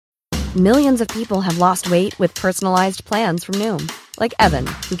Millions of people have lost weight with personalized plans from Noom. Like Evan,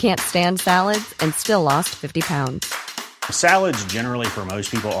 who can't stand salads and still lost 50 pounds. Salads generally for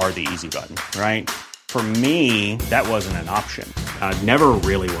most people are the easy button, right? For me, that wasn't an option. I never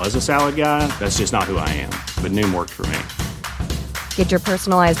really was a salad guy. That's just not who I am. But Noom worked for me. Get your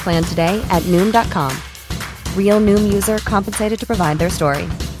personalized plan today at Noom.com. Real Noom user compensated to provide their story.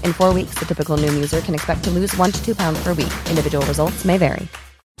 In 4 weeks, the typical Noom user can expect to lose 1 to 2 pounds per week. Individual results may vary.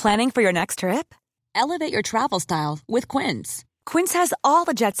 Planning for your next trip? Elevate your travel style with Quince. Quince has all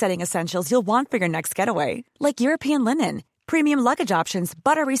the jet-setting essentials you'll want for your next getaway, like European linen, premium luggage options,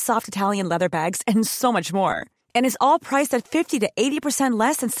 buttery soft Italian leather bags, and so much more. And is all priced at 50 to 80%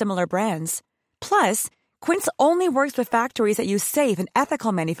 less than similar brands. Plus, Quince only works with factories that use safe and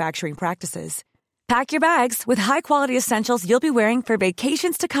ethical manufacturing practices. Pack your bags with high-quality essentials you'll be wearing for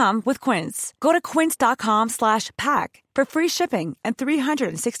vacations to come with Quince. Go to quince.com/pack for free shipping and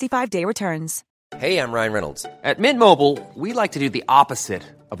 365-day returns. Hey, I'm Ryan Reynolds. At Mint Mobile, we like to do the opposite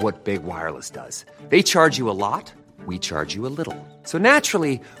of what Big Wireless does. They charge you a lot, we charge you a little. So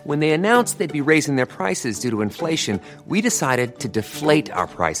naturally, when they announced they'd be raising their prices due to inflation, we decided to deflate our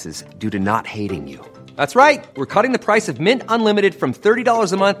prices due to not hating you. That's right. We're cutting the price of Mint Unlimited from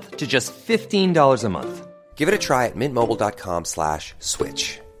 $30 a month to just $15 a month. Give it a try at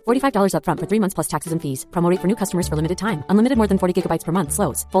mintmobile.com/switch. $45 up front for 3 months plus taxes and fees. Promo rate for new customers for limited time. Unlimited more than 40 gigabytes per month.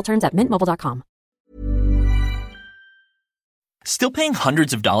 Slows full terms at mintmobile.com. Still paying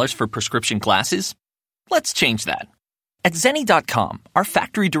hundreds of dollars for prescription glasses? Let's change that. At Zenni.com, our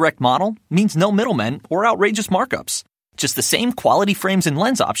factory direct model means no middlemen or outrageous markups. Just the same quality frames and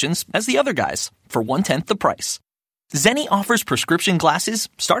lens options as the other guys for 1/10 the price. Zenni offers prescription glasses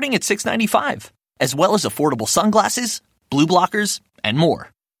starting at $6.95, as well as affordable sunglasses, blue blockers, and more.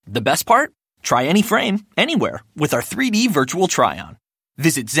 The best part? Try any frame, anywhere, with our 3D virtual try-on.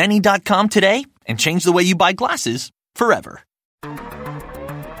 Visit Zenni.com today and change the way you buy glasses forever.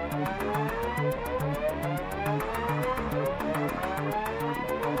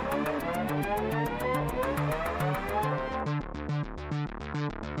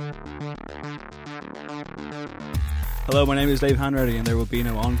 Hello, my name is Dave Hanratty and there will be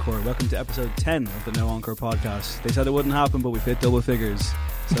no encore. Welcome to episode 10 of the No Encore podcast. They said it wouldn't happen, but we've hit double figures.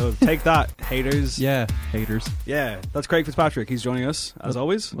 So take that, haters. Yeah, haters. Yeah, that's Craig Fitzpatrick. He's joining us, as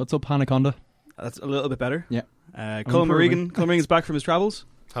always. What's up, Anaconda? That's a little bit better. Yeah. Colin Regan. Colin Regan's back from his travels.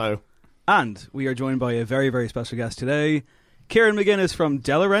 Hello. And we are joined by a very, very special guest today, Kieran McGuinness from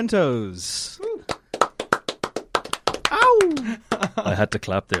De Laurentiis. Ow! I had to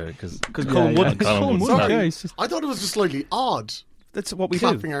clap there because Colin wouldn't. Colin wouldn't Sorry, clap. I thought it was just slightly odd. That's what we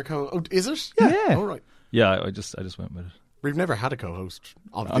Clapping do. our co. Oh, is it? Yeah. All right. Yeah, I just went with it. We've never had a co-host.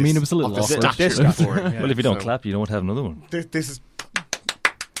 I mean, it was a little of this awkward. stature before. Yeah. Well, if you don't clap, you don't have another one. This is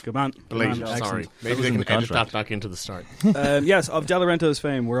Good man. blatant. Good man. Sorry. Excellent. Maybe was they in can the edit contract. that back into the start. Yes, of De Laurentiis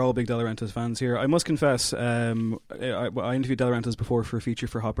fame, we're all big De Laurentiis fans here. I must confess, I interviewed De Laurentiis before for a feature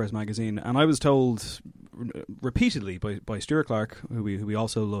for Hot Press magazine, and I was told repeatedly by Stuart Clark, who we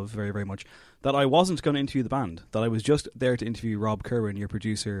also love very, very much, that I wasn't going to interview the band, that I was just there to interview Rob Kerwin, your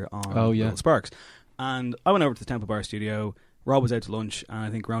producer on Little Sparks. And I went over to the Temple Bar studio. Rob was out to lunch, and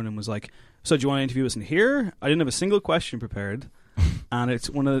I think Ronan was like, "So do you want to interview us in here?" I didn't have a single question prepared. And it's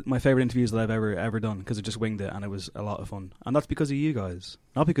one of my favourite interviews that I've ever done, because I just winged it and it was a lot of fun. And that's because of you guys,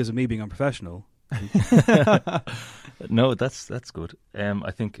 not because of me being unprofessional. No, that's good.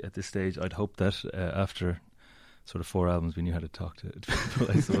 I think at this stage, I'd hope that after sort of 4 albums, we knew how to talk to people,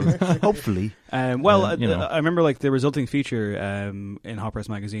 I suppose. Hopefully. I remember like the resulting feature in Hot Press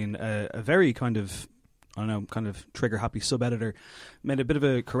magazine, a very kind of trigger-happy sub-editor made a bit of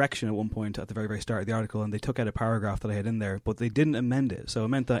a correction at one point at the very, very start of the article, and they took out a paragraph that I had in there, but they didn't amend it. So it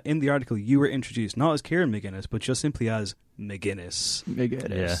meant that in the article you were introduced not as Kieran McGuinness, but just simply as McGuinness.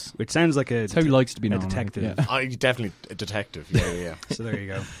 Yeah. Which sounds like That's how he likes to be known. detective. Yeah. I definitely a detective. Yeah. So there you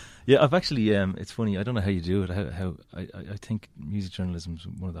go. Yeah, I've actually, it's funny, I don't know how you do it. How I think music journalism is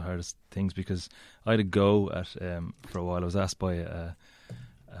one of the hardest things, because I had a go at, for a while, I was asked by a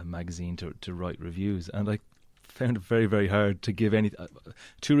magazine to write reviews, and I found it very, very hard to give any.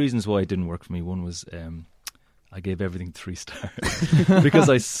 2 reasons why it didn't work for me. One was I gave everything 3 stars because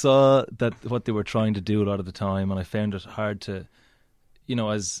I saw that what they were trying to do a lot of the time, and I found it hard to,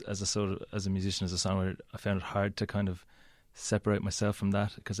 as a musician, as a songwriter, I found it hard to kind of separate myself from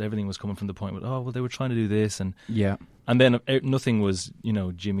that, because everything was coming from the point with, they were trying to do this, and then nothing was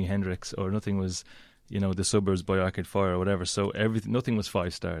Jimi Hendrix, or nothing was The Suburbs by Arcade Fire or whatever. So nothing was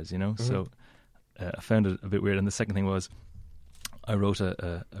 5 stars, Mm-hmm. So I found it a bit weird. And the second thing was, I wrote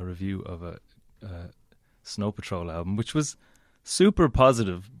a review of a Snow Patrol album, which was super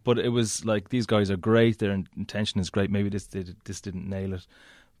positive, but it was like, these guys are great, their intention is great, maybe this didn't nail it,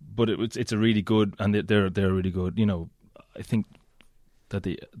 but it's a really good, and they're really good, you know. I think that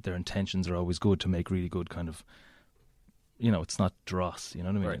their intentions are always good, to make really good kind of, you know, it's not dross, you know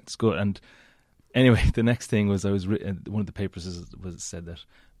what I mean? Right. It's good. And anyway, the next thing was, one of the papers said that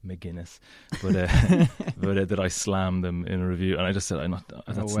McGuinness, but that I slammed them in a review, and I just said,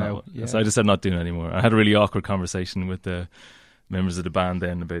 so I just said, not doing it anymore. I had a really awkward conversation with the members of the band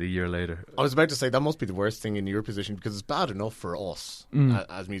then about a year later. I was about to say, that must be the worst thing in your position, because it's bad enough for us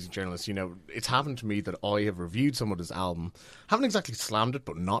as music journalists. You know, it's happened to me that I have reviewed someone's album, haven't exactly slammed it,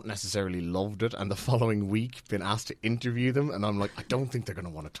 but not necessarily loved it, and the following week been asked to interview them, and I'm like, I don't think they're going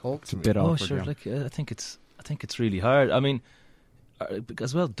to want to talk to me. Bit awkward, sure. yeah. Like, I think it's really hard. I mean,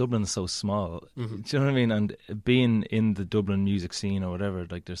 as well, Dublin is so small. Do you know what I mean? And being in the Dublin music scene or whatever,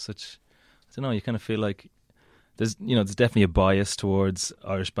 like, there's such, I don't know, you kind of feel like there's definitely a bias towards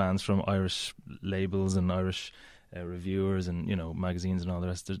Irish bands from Irish labels and Irish reviewers and, you know, magazines and all the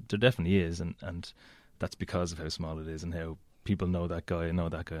rest. There definitely is, and that's because of how small it is and how people know that guy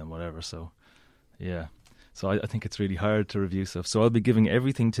and whatever. So, yeah. So I think it's really hard to review stuff. So I'll be giving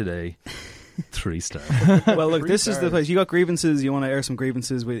everything today 3 stars. Well, look, this is the place. You got grievances, you want to air some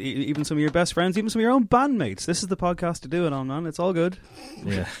grievances with even some of your best friends, even some of your own bandmates. This is the podcast to do it on, man. It's all good.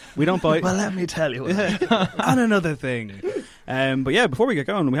 Yeah. We don't bite. Well, let me tell you. On another thing. But yeah, before we get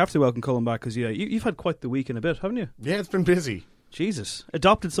going, we have to welcome Colin back, because you've had quite the week in a bit, haven't you? Yeah, it's been busy. Jesus.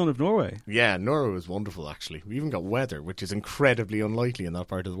 Adopted son of Norway. Yeah, Norway was wonderful, actually. We even got weather, which is incredibly unlikely in that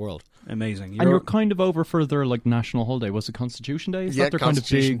part of the world. Amazing. And you're kind of over for their like national holiday. Was it Constitution Day? Is that their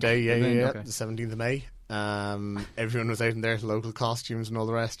Constitution kind of big Day, yeah. Okay. The 17th of May. Everyone was out in their local costumes and all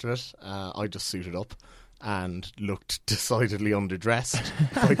the rest of it. I just suited up and looked decidedly underdressed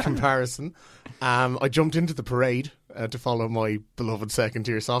by comparison. I jumped into the parade to follow my beloved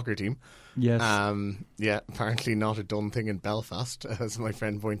second-tier soccer team. Yes. Yeah, apparently not a done thing in Belfast, as my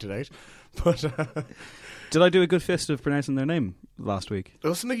friend pointed out. But did I do a good fist of pronouncing their name last week?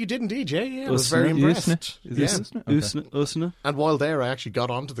 Usna, you did indeed, yeah. I was very impressed. Usna. And while there, I actually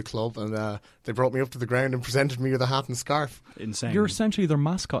got onto the club, and they brought me up to the ground and presented me with a hat and scarf. Insane. You're essentially their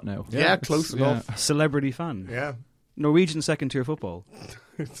mascot now. Yeah, close enough. Yeah. Celebrity fan. Yeah. Norwegian second-tier football.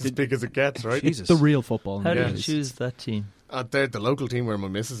 It's as big as it gets, right? Jesus. The real football. How did Yeah. you choose that team? They're the local team where my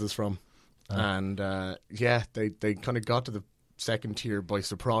missus is from. And they kind of got to the second tier by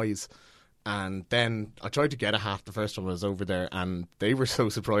surprise. And then I tried to get a hat the first time I was over there, and they were so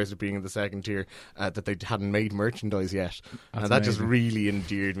surprised at being in the second tier that they hadn't made merchandise yet. And that just really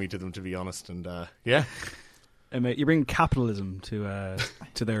endeared me to them, to be honest. And yeah. You bring capitalism to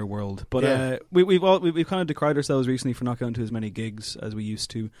their world, but we've kind of decried ourselves recently for not going to as many gigs as we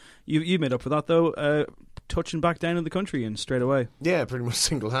used to. You made up for that though, touching back down in the country and straight away. Yeah, pretty much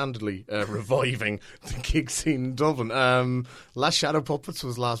single-handedly reviving the gig scene in Dublin. Last Shadow Puppets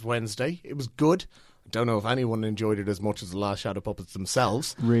was last Wednesday. It was good. I don't know if anyone enjoyed it as much as the Last Shadow Puppets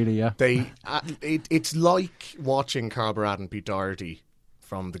themselves. Really, yeah. It's like watching Carl Barat and Pete Doherty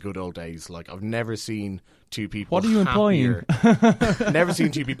from the good old days. Like, I've never seen two people What are you implying? Never seen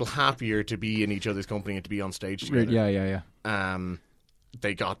two people happier to be in each other's company and to be on stage together. Yeah.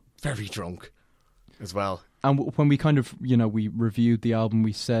 They got very drunk as well. And when we kind of, we reviewed the album,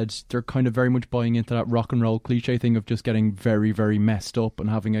 we said they're kind of very much buying into that rock and roll cliche thing of just getting very, very messed up and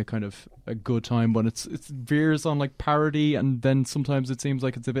having a kind of a good time, but it veers on like parody, and then sometimes it seems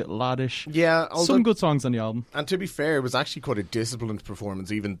like it's a bit laddish. Yeah, some good songs on the album. And to be fair, it was actually quite a disciplined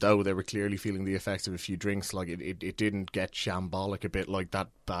performance, even though they were clearly feeling the effects of a few drinks. Like it didn't get shambolic a bit like that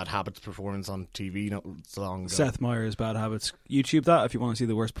Bad Habits performance on TV not so long ago. Seth Meyers, Bad Habits. YouTube that if you want to see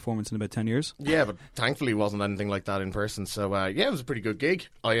the worst performance in about 10 years. Yeah, but thankfully it wasn't anything like that in person. So yeah, it was a pretty good gig.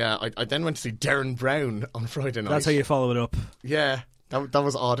 I then went to see Darren Brown on Friday night. That's how you follow it up. Yeah, that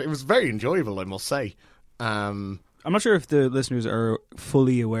was odd. It was very enjoyable, I must say. I'm not sure if the listeners are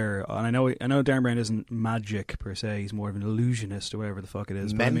fully aware, and I know Darren Brown isn't magic per se. He's more of an illusionist or whatever the fuck it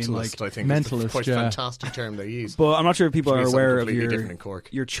is. Mentalist, I think, mentalist, is the quite fantastic term they use. But I'm not sure if people are aware of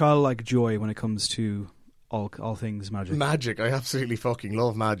your childlike joy when it comes to all things magic. Magic, I absolutely fucking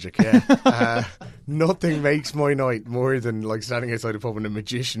love magic. Yeah, nothing makes my night more than like standing outside a pub and a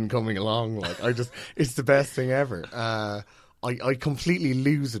magician coming along. Like it's the best thing ever. I completely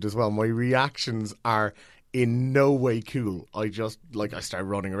lose it as well. My reactions are in no way cool. I start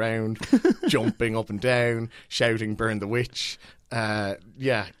running around, jumping up and down, shouting "Burn the witch." Get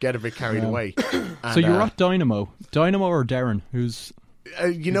a bit carried away. And, so you're at Dynamo or Darren, who's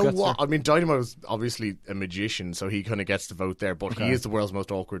You know what? I mean, Dynamo's obviously a magician, so he kind of gets the vote there, but he is the world's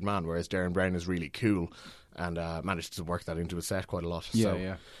most awkward man, whereas Darren Brown is really cool and managed to work that into his set quite a lot.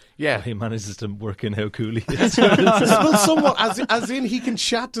 Yeah. He manages to work in how cool he is. Well, somewhat, as in he can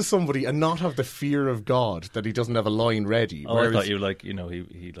chat to somebody and not have the fear of God that he doesn't have a line ready. Oh, I thought you were like, you know,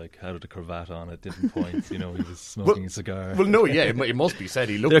 he like had a cravat on at different points. You know, he was smoking a cigar. Well, no, yeah, it must be said.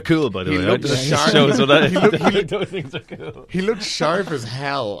 They're cool, by the way. Looked sharp. Shows what those things are cool. He looked sharp as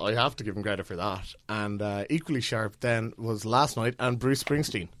hell. I have to give him credit for that. And equally sharp then was last night and Bruce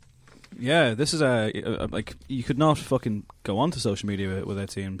Springsteen. Yeah, this is like you could not fucking go onto social media without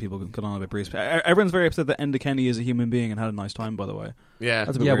seeing people get on about Bruce. Everyone's very upset that Enda Kenny is a human being and had a nice time. By the way, yeah,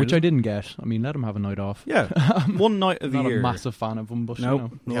 that's a bit weird, which I didn't get. I mean, let him have a night off. Yeah, one night of the year. Not a massive fan of him, but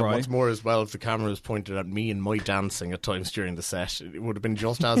what's more as well, if the camera was pointed at me and my dancing at times during the set, it would have been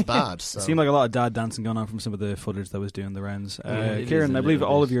just as bad. So. It seemed like a lot of dad dancing going on from some of the footage that was doing the rounds. Kieran, I believe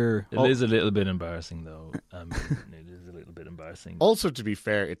all of your... It is a little bit embarrassing, though. It is a little bit embarrassing. Also, to be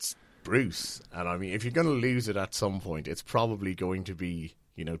fair, it's Bruce, and I mean, if you're going to lose it at some point, it's probably going to be,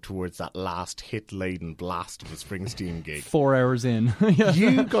 you know, towards that last hit-laden blast of a Springsteen gig. 4 hours in.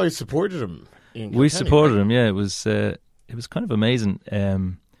 You guys supported him. We supported him. Yeah, it was kind of amazing.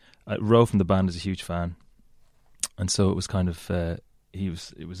 Ro from the band is a huge fan, and so it was kind of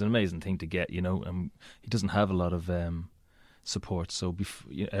it was an amazing thing to get, you know. He doesn't have a lot of support, so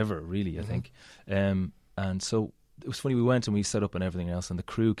ever really, I think, and so. It was funny, we went and we set up and everything else, and the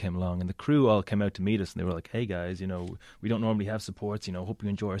crew came along, and the crew all came out to meet us, and they were like, hey guys, you know, we don't normally have supports, you know, hope you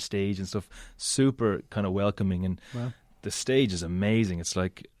enjoy our stage and stuff. Super kind of welcoming, and the stage is amazing. It's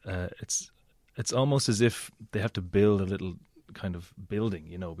like it's almost as if they have to build a little kind of building,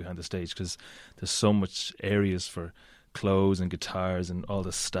 you know, behind the stage, because there's so much areas for clothes and guitars and all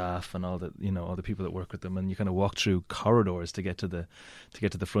the staff and all the, you know, all the people that work with them, and you kind of walk through corridors to get to the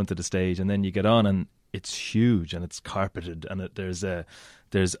front of the stage, and then you get on and it's huge and it's carpeted, and there's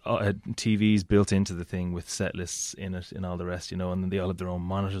TVs built into the thing with set lists in it and all the rest, you know, and then they all have their own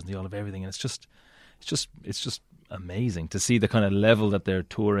monitors and they all have everything, and it's just amazing to see the kind of level that they're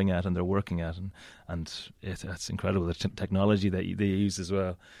touring at and they're working at, and it's incredible, the technology that they use as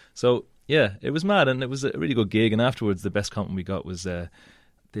well. So yeah, it was mad, and it was a really good gig. And afterwards, the best compliment we got was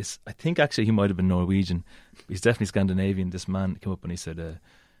this. I think actually he might have been Norwegian. He's definitely Scandinavian. This man came up and he said,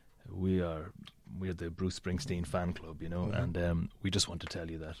 We're the Bruce Springsteen fan club, you know, and we just want to tell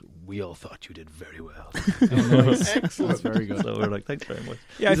you that we all thought you did very well. Nice. Excellent. That's very good. So we're like, thanks very much.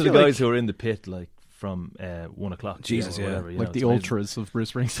 Yeah, these are the guys who are in the pit, like from 1 o'clock. Jesus, or whatever, like the ultras of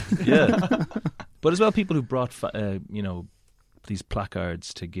Bruce Springsteen. Yeah, but as well, people who brought you know, these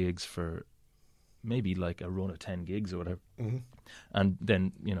placards to gigs for maybe like a run of 10 gigs or whatever, and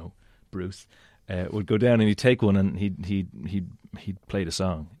then, you know, Bruce would go down and he'd take one and he'd played a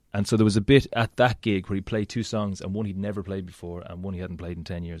song. And so there was a bit at that gig where he played 2 songs, and one he'd never played before, and one he hadn't played in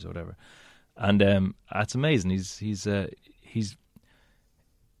 10 years or whatever. And it's amazing. He's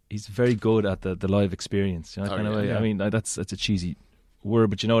very good at the live experience. You know, kind of way. I mean, that's a cheesy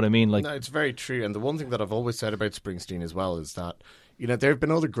word, but you know what I mean. Like, no, it's very true. And the one thing that I've always said about Springsteen as well is that, you know, there have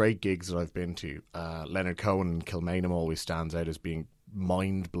been other great gigs that I've been to. Leonard Cohen and Kilmainham always stands out as being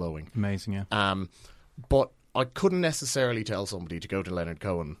mind blowing. Amazing, yeah. But I couldn't necessarily tell somebody to go to Leonard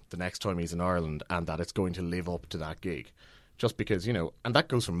Cohen the next time he's in Ireland and that it's going to live up to that gig. Just because, you know, and that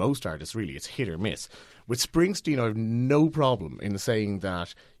goes for most artists really, it's hit or miss. With Springsteen, I have no problem in saying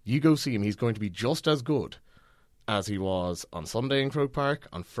that you go see him, he's going to be just as good as he was on Sunday in Croke Park,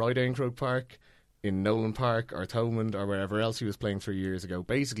 on Friday in Croke Park, in Nolan Park or Thomond or wherever else he was playing 3 years ago.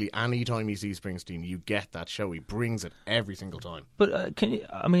 Basically, any time you see Springsteen, you get that show. He brings it every single time. But can you,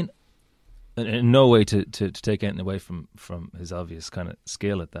 I mean, in no way to take anything away from his obvious kind of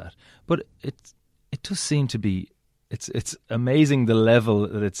skill at that, but it does seem to be, it's amazing the level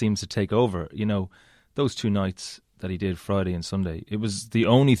that it seems to take over. You know, those 2 nights that he did, Friday and Sunday, it was the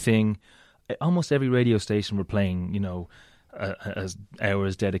only thing. Almost every radio station were playing, you know, as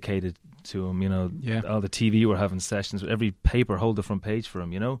hours dedicated to him. You know, all the TV were having sessions. Every paper hold the front page for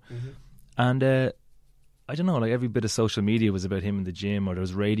him. You know, and I don't know, like every bit of social media was about him in the gym, or there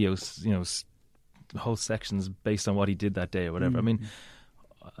was radios, you know, whole sections based on what he did that day or whatever. I mean,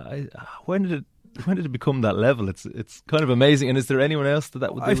 when did it become that level? It's kind of amazing. And is there anyone else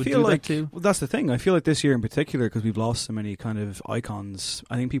that would do like, that too? Well, that's the thing. I feel like this year in particular, because we've lost so many kind of icons,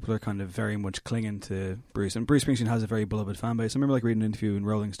 I think people are kind of very much clinging to Bruce. And Bruce Springsteen has a very beloved fan base. I remember like reading an interview in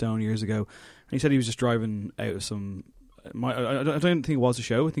Rolling Stone years ago, and he said he was just driving out of some... I don't think it was a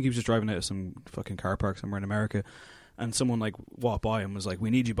show. I think he was just driving out of some fucking car park somewhere in America, and someone like walked by and was like, "We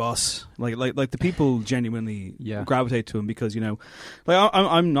need you, boss." Like the people genuinely gravitate to him because, you know, like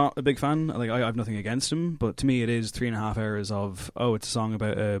I'm not a big fan. Like I have nothing against him, but to me it is 3.5 hours of it's a song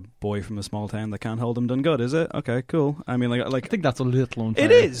about a boy from a small town that can't hold him done good. Is it? Okay, cool. I mean, like I think that's a little unfair.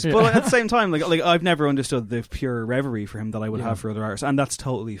 It is, but at the same time, like I've never understood the pure reverie for him that I would have for other artists, and that's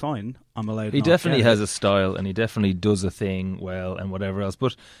totally fine. I'm allowed. He definitely has a style, and he definitely does a thing well, and whatever else.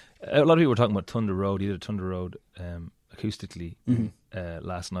 But a lot of people were talking about Thunder Road. He did Thunder Road acoustically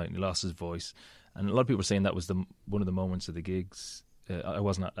last night, and he lost his voice. And a lot of people were saying that was one of the moments of the gigs. I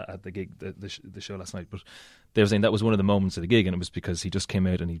wasn't at the gig, the show last night, but they were saying that was one of the moments of the gig, and it was because he just came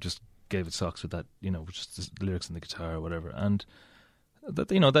out and he just gave it socks with that, you know, just the lyrics and the guitar or whatever. And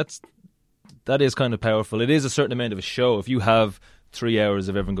that, you know, that is kind of powerful. It is a certain amount of a show. If you have 3 hours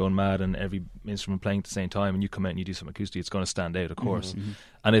of everyone going mad and every instrument playing at the same time, and you come out and you do some acoustic, it's going to stand out, of course. Mm-hmm.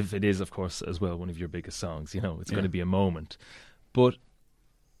 And if it is, of course, as well, one of your biggest songs, you know, it's going to be a moment. But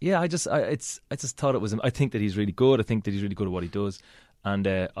yeah, I just thought it was. I think that he's really good. I think that he's really good at what he does. And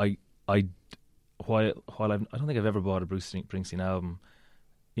while I don't think I've ever bought a Bruce Springsteen album,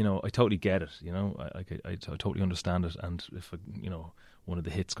 you know, I totally get it. You know, I totally understand it. And if one of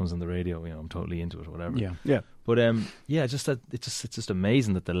the hits comes on the radio, you know, I'm totally into it or whatever. Yeah. But just that it's just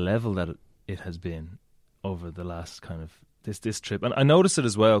amazing that the level that it has been over the last kind of this trip. And I noticed it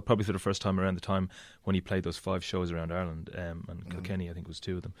as well, probably for the first time around the time when he played those 5 shows around Ireland, and Kilkenny, I think, was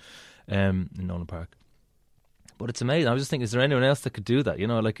 2 of them, in Nolan Park. But it's amazing. I was just thinking, is there anyone else that could do that? You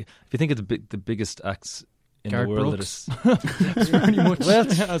know, like if you think of the biggest acts in Garth the world, Brooks. That's pretty much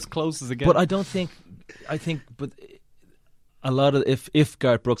as close as it gets. But I think, but a lot of if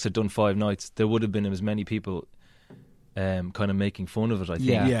Garth Brooks had done 5 nights, there would have been as many people kind of making fun of it. I think.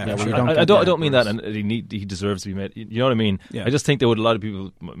 Yeah. I don't mean that, and he deserves to be made. You know what I mean? Yeah. I just think there would a lot of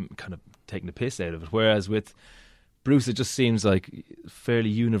people kind of taking the piss out of it. Whereas with Bruce, it just seems like fairly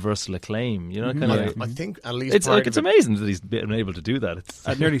universal acclaim. You know, kind of. I think at least it's amazing that he's been able to do that. It's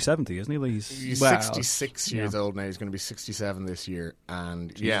at nearly 70, isn't he? Like he's 66 years old now. He's going to be 67 this year,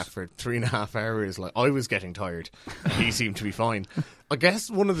 and for 3.5 hours, like I was getting tired. He seemed to be fine. I guess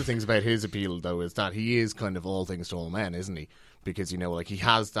one of the things about his appeal, though, is that he is kind of all things to all men, isn't he? Because, you know, like he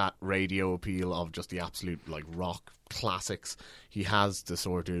has that radio appeal of just the absolute like rock classics. He has the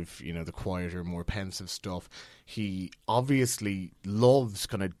sort of, you know, the quieter, more pensive stuff. He obviously loves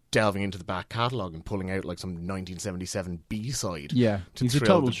kind of delving into the back catalogue and pulling out like some 1977 B-side. Yeah, he's a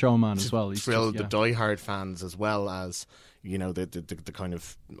total showman as well. He's thrill the diehard fans as well as, you know, the kind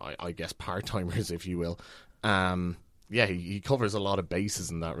of, I guess, part-timers, if you will. He covers a lot of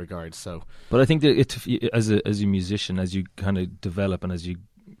bases in that regard. So, but I think that as a musician, as you kind of develop and as you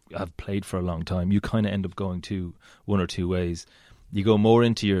have played for a long time, you kind of end up going to one or two ways. You go more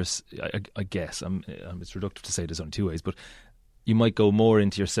into your, I guess, it's reductive to say there's only 2 ways, but you might go more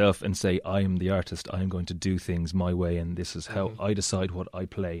into yourself and say, I am the artist, I am going to do things my way, and this is how I decide what I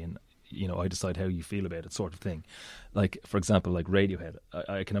play, and you know, I decide how you feel about it, sort of thing. Like, for example, like Radiohead.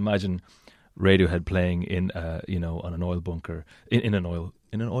 I can imagine Radiohead playing in, on an oil bunker, in an oil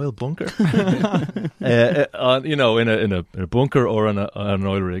bunker, in a bunker or on an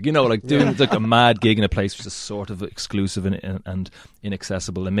oil rig, you know, like doing like a mad gig in a place which is sort of exclusive and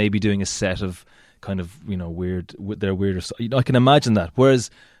inaccessible, and maybe doing a set of kind of, you know, weirder. You know, I can imagine that. Whereas,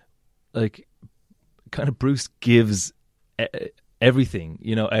 like, kind of Bruce gives everything,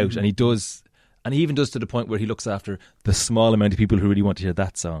 you know, out, and he does. And he even does to the point where he looks after the small amount of people who really want to hear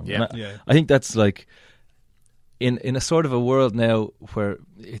that song. Yeah. I think that's like in a sort of a world now where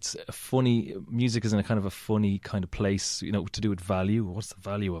it's a funny, music is in a kind of a funny kind of place, you know, to do with value. What's the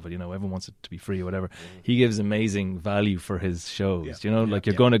value of it? You know, everyone wants it to be free or whatever. He gives amazing value for his shows. You know, like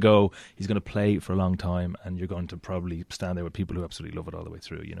you're going to go, he's going to play for a long time, and you're going to probably stand there with people who absolutely love it all the way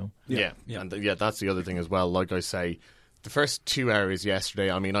through, you know? Yeah. And that's the other thing as well. Like I say, the first 2 hours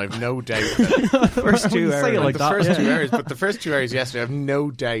yesterday, I mean, I've no doubt that the first 2 hours, but the first 2 hours yesterday, I've no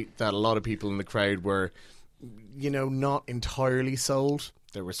doubt that a lot of people in the crowd were, you know, not entirely sold.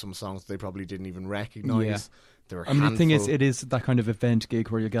 There were some songs they probably didn't even recognise. Yeah. There were I mean, the thing is, it is that kind of event gig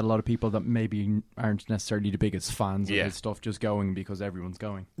where you get a lot of people that maybe aren't necessarily the biggest fans of his stuff just going because everyone's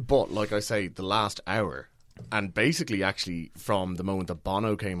going. But like I say, the last hour, and basically actually from the moment that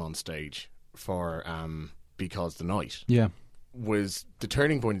Bono came on stage for Because the Night, was the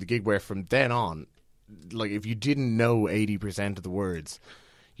turning point of the gig, where from then on, like, if you didn't know 80% of the words,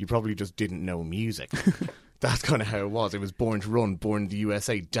 you probably just didn't know music. That's kind of how it was. It was Born to Run, Born in the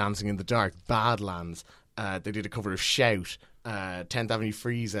USA, Dancing in the Dark, Badlands. They did a cover of Shout, 10th Avenue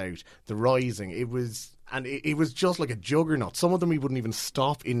Freeze Out, The Rising. It was just like a juggernaut. Some of them he wouldn't even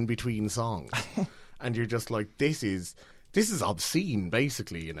stop in between songs. and you're just like, this is obscene,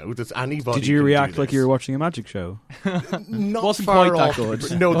 basically. You know, does anybody? Did you can react do like this. you were watching a magic show? Not Wasn't far quite that off.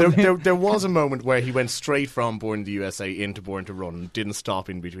 good. No, there was a moment where he went straight from Born in the USA into Born to Run, didn't stop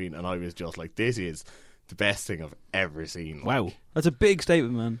in between, and I was just like, this is the best thing I've ever seen. Wow, that's a big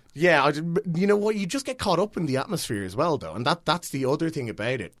statement, man. Yeah, you know what? You just get caught up in the atmosphere as well, though, and that's the other thing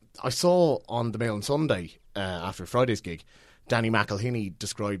about it. I saw on the Mail on Sunday after Friday's gig, Danny McElhinney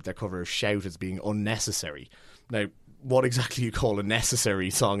described their cover of Shout as being unnecessary. Now, what exactly you call a necessary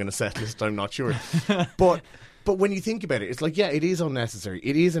song in a set list, I'm not sure. But when you think about it, it's like, yeah, it is unnecessary.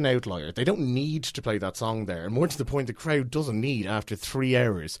 It is an outlier. They don't need to play that song there. And more to the point, the crowd doesn't need, after 3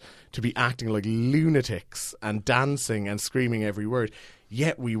 hours, to be acting like lunatics and dancing and screaming every word.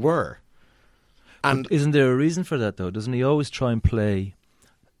 Yet we were. And But isn't there a reason for that, though? Doesn't he always try and play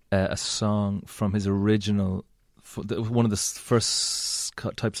a song from his original, one of the first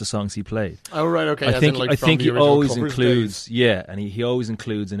types of songs he played? oh, right, okay. I as think in, like, I from think the he original always covers includes, days. yeah, and he always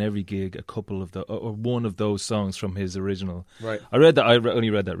includes in every gig a couple of the or one of those songs from his original. Right. I read that. Only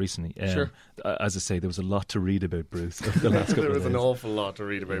read that recently. Sure. As I say, there was a lot to read about Bruce over the last couple There of was days. an awful lot to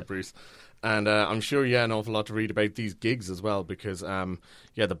read about Bruce. And I'm sure, an awful lot to read about these gigs as well, because,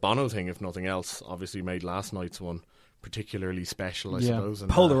 the Bono thing, if nothing else, obviously made last night's one particularly special, I suppose. And,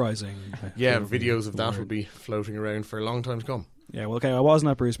 Polarizing. videos of that will be floating around for a long time to come. Yeah, well, okay, I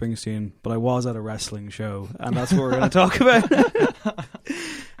wasn't at Bruce Springsteen, but I was at a wrestling show, and that's what we're going to talk about.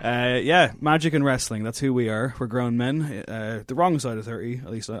 Magic and wrestling, that's who we are. We're grown men, the wrong side of 30,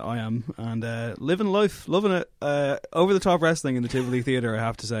 at least I am, and living life, loving it. Over-the-top wrestling in the Tivoli Theatre, I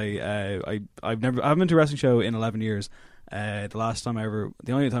have to say. I haven't been to a wrestling show in 11 years. The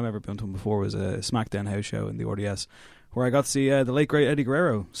only time I ever been to one before was a SmackDown house show in the RDS, where I got to see the late great Eddie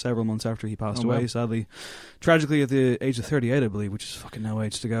Guerrero several months after he passed away, sadly. Tragically at the age of 38, I believe, which is fucking no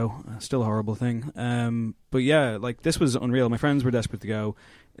age to go. Still a horrible thing. But yeah, like, this was unreal. My friends were desperate to go.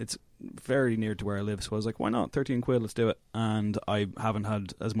 It's very near to where I live, so I was like, why not? 13 quid, let's do it. And I haven't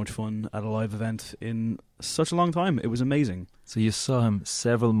had as much fun at a live event in such a long time. It was amazing. So you saw him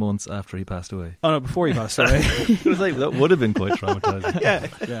several months after he passed away. Oh no, before he passed away. It was like, that would have been quite traumatizing.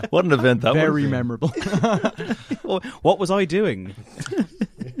 Yeah. What an event that was. Very memorable. What was I doing?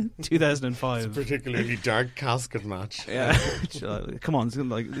 2005. Particularly dark casket match. Yeah, come on,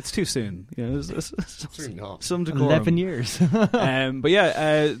 it's too soon. You know, really not. some decorum. 11 years. But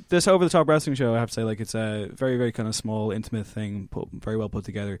yeah, this over-the-top wrestling show, I have to say, like, it's a very, very kind of small, intimate thing, very well put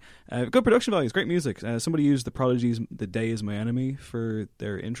together. Good production values, great music. Somebody used the Prodigy's "The Day Is My Enemy" for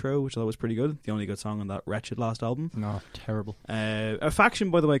their intro, which I thought was pretty good. The only good song on that wretched last album. No, terrible. A faction,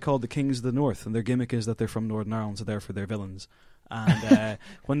 by the way, called the Kings of the North, and their gimmick is that they're from Northern Ireland, so therefore they're villains. And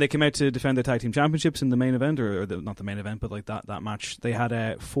when they came out to defend the tag team championships in the main event, not the main event, but like that match, they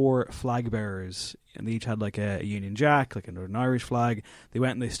had 4 flag bearers, and they each had like a Union Jack, like a Northern Irish flag. They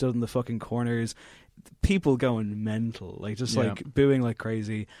went and they stood in the fucking corners, people going mental, like just like booing like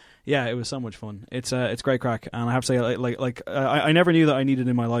crazy. Yeah, it was so much fun. It's great crack, and I have to say, I never knew that I needed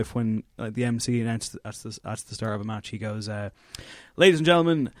in my life when the MC announced at the start of a match, he goes, "Ladies and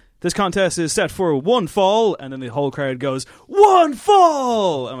gentlemen, this contest is set for 1 fall," and then the whole crowd goes, "1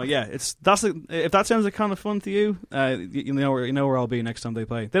 fall!" I'm like, yeah, if that sounds like kind of fun to you, you know where I'll be next time they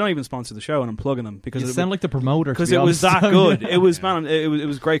play. They don't even sponsor the show, and I'm plugging them because You sound like the promoter, because it was that good. It was it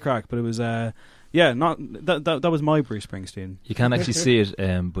was great crack, but it was that was my Bruce Springsteen. You can't actually see it,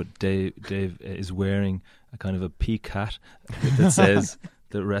 but Dave is wearing a kind of a peak hat that says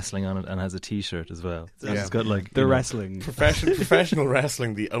the wrestling on it and has a T-shirt as well. So it's got like the wrestling professional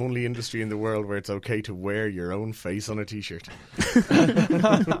wrestling, the only industry in the world where it's okay to wear your own face on a T-shirt.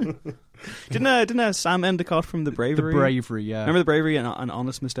 Didn't Sam Endicott from The Bravery? The Bravery, yeah. Remember The Bravery and An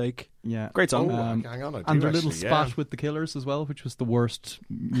Honest Mistake? Yeah. Great song. Hang on, and the little spot with the Killers as well, which was the worst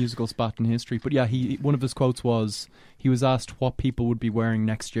musical spot in history. But yeah, one of his quotes was, he was asked what people would be wearing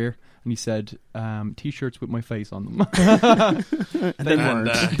next year, and he said, T-shirts with my face on them. They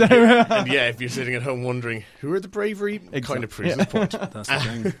weren't. And yeah, if you're sitting at home wondering, who are The Bravery? Kind of proves the point. That's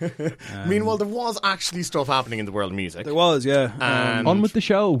the thing. Meanwhile, there was actually stuff happening in the world of music. There was, yeah. And on with the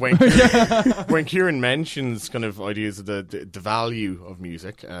show. When Kieran mentions kind of ideas of the value of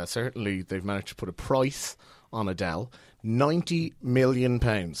music, certainly they've managed to put a price on Adele. £90 million.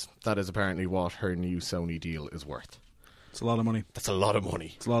 That is apparently what her new Sony deal is worth. It's a lot of money. That's a lot of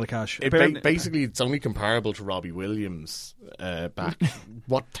money. It's a lot of cash. Basically, it's only comparable to Robbie Williams back,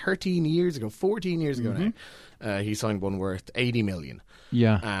 13 years ago, 14 years ago now. He signed one worth $80 million.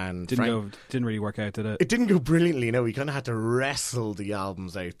 Yeah. And didn't really work out, did it? It didn't go brilliantly. No, we kind of had to wrestle the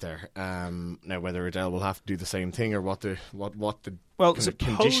albums out there. Now, whether Adele will have to do the same thing or what the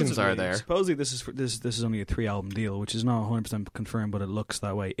conditions are there. Supposedly, this is only a 3-album deal, which is not 100% confirmed, but it looks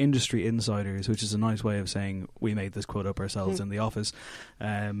that way. Industry insiders, which is a nice way of saying we made this quote up ourselves in the office.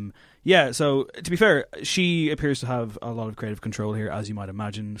 So to be fair, she appears to have a lot of creative control here, as you might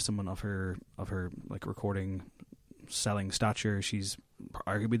imagine. Someone of her like recording, selling stature, she's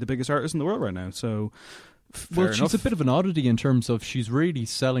arguably the biggest artist in the world right now. So. Fair she's enough. a bit of an oddity in terms of she's really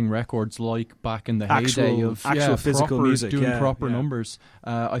selling records like back in the heyday of actual physical proper, music, doing proper numbers.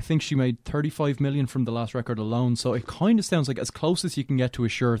 I think she made 35 million from the last record alone, so it kind of sounds like as close as you can get to a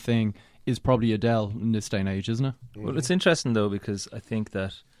sure thing is probably Adele in this day and age, isn't it? Well, it's interesting though, because I think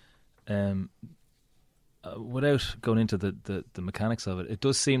that without going into the mechanics of it, it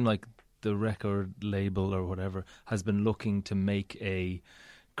does seem like the record label or whatever has been looking to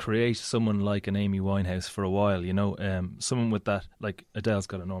create someone like an Amy Winehouse for a while, someone with that. Like, Adele's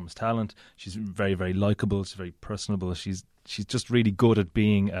got enormous talent. She's very, very likable. She's very personable. She's just really good at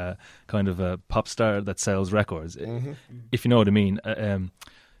being a kind of a pop star that sells records, if you know what I mean. And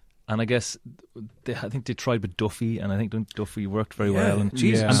I guess I think they tried with Duffy, and I think Duffy worked very well. And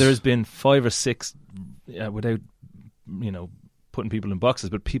there's been 5 or 6 without putting people in boxes,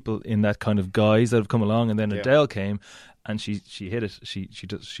 but people in that kind of guise that have come along, and then Adele came. And she hit it. She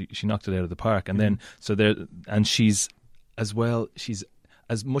knocked it out of the park. And then she's as well. She's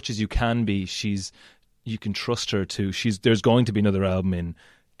as much as you can be. You can trust her to. There's going to be another album in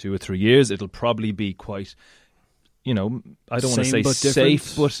 2 or 3 years. It'll probably be quite. I don't want to say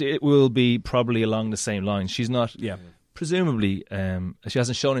safe, but it will be probably along the same lines. She's not. Yeah. Presumably, she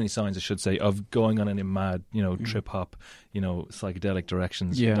hasn't shown any signs, I should say, of going on any mad, trip hop, psychedelic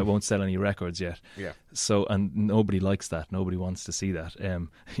directions that won't sell any records yet. Yeah. So, and nobody likes that. Nobody wants to see that.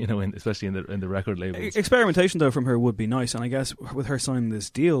 Especially in the record labels. Experimentation though from her would be nice, and I guess with her signing this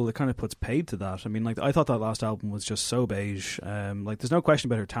deal, it kind of puts paid to that. I mean, like, I thought that last album was just so beige. There's no question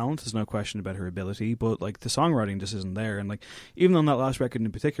about her talent. There's no question about her ability, but like the songwriting just isn't there. And like even on that last record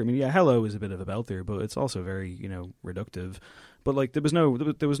in particular, I mean, Hello is a bit of a belter, but it's also very reductive. But like there was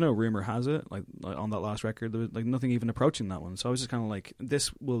no rumor has it like on that last record, there was like nothing even approaching that one. So I was just kind of like,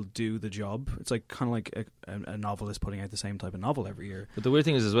 this will do the job. It's like kind of like a novelist putting out the same type of novel every year. But the weird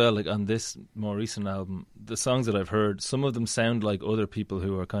thing is as well, like on this more recent album, the songs that I've heard, some of them sound like other people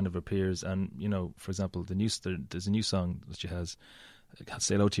who are kind of her peers. And for example, there's a new song that she has.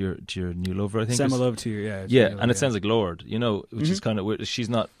 Say hello to your new lover, I think. Say my love to you, and it sounds like Lord, which is kind of weird. She's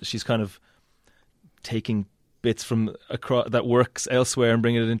kind of taking bits from that works elsewhere and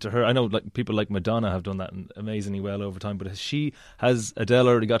bringing it into her. I know like people like Madonna have done that amazingly well over time, but has Adele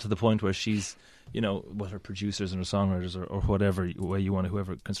already got to the point where she's, with her producers and her songwriters or whatever way you want to,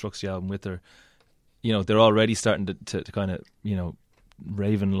 whoever constructs the album with her, they're already starting to kind of,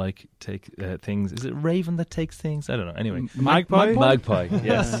 Raven like take things. Is it Raven that takes things? I don't know. Anyway, Magpie.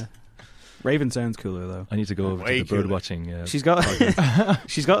 Yes. Raven sounds cooler though. I need to go over to the bird watching. She's got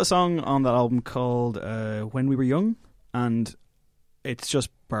she's got a song on that album called "When We Were Young," and it's just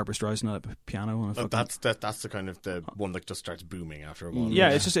Barbra Streisand at the piano. That's the kind of the one that just starts booming after a while.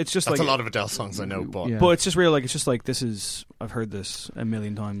 Yeah, it's just that's like a lot of Adele songs I know, but it's just real. Like it's just like I've heard this a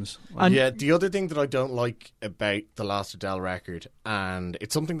million times. And the other thing that I don't like about the last Adele record, and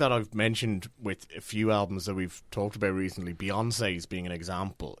it's something that I've mentioned with a few albums that we've talked about recently, Beyonce's being an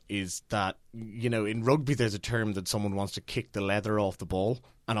example, is that in rugby there's a term that someone wants to kick the leather off the ball.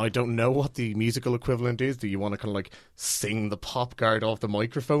 And I don't know what the musical equivalent is. Do you want to kind of like sing the pop guard off the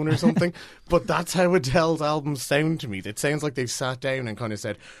microphone or something? But that's how Adele's albums sound to me. It sounds like they've sat down and kind of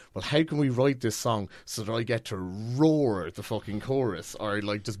said, well, how can we write this song so that I get to roar the fucking chorus or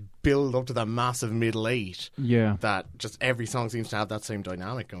like just build up to that massive middle 8? Yeah. That just every song seems to have that same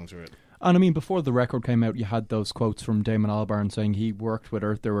dynamic going through it. And I mean, before the record came out, you had those quotes from Damon Albarn saying he worked with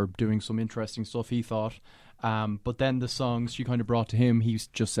her. They were doing some interesting stuff, he thought. But then the songs she kind of brought to him, he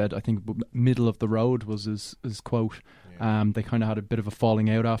just said, I think middle of the road was his quote. Yeah. They kind of had a bit of a falling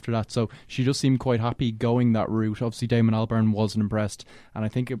out after that. So she just seemed quite happy going that route. Obviously, Damon Albarn wasn't impressed. And I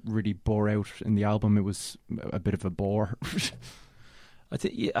think it really bore out in the album. It was a bit of a bore. I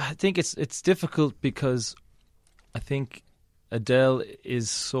think it's difficult because I think Adele is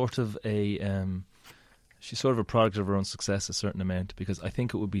sort of she's sort of a product of her own success a certain amount, because I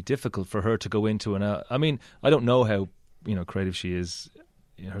think it would be difficult for her to go into I mean, I don't know how creative she is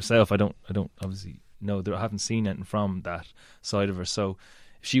herself. I don't obviously know. I haven't seen anything from that side of her, so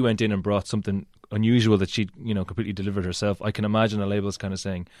she went in and brought something unusual that she completely delivered herself, I can imagine a label's kind of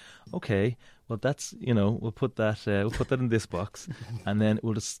saying, okay, well that's we'll put that in this box, and then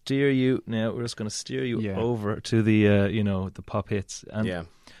we'll just steer you. Now we're just going to steer you over to the the pop hits. And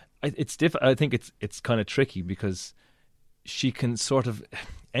it's I think it's kind of tricky because she can sort of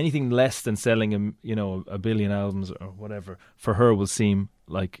anything less than selling a billion albums or whatever for her will seem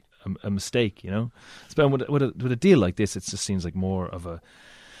like a mistake. But with a deal like this, it just seems like more of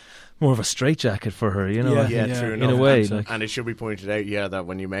a straitjacket for her, true enough. In a way. And it should be pointed out, that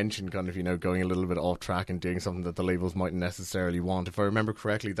when you mentioned kind of, going a little bit off track and doing something that the labels mightn't necessarily want, if I remember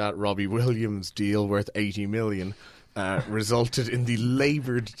correctly, that Robbie Williams deal worth 80 million resulted in the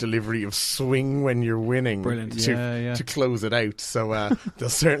laboured delivery of Swing When You're Winning. Brilliant. To close it out. So they'll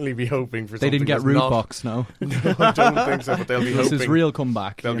certainly be hoping for they something. They didn't get Root Box, no? No, I don't think so, but they'll be hoping. This is real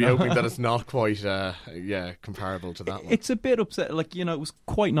comeback. They'll be hoping that it's not quite comparable to that one. It's a bit upset. It was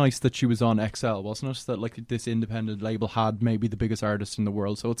quite nice that she was on XL, wasn't it? That this independent label had maybe the biggest artist in the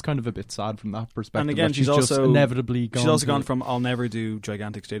world. So it's kind of a bit sad from that perspective. And again, she's also just inevitably gone. She's also gone from I'll never do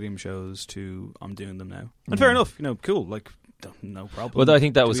gigantic stadium shows to I'm doing them now. And fair enough, cool. No problem. Well, I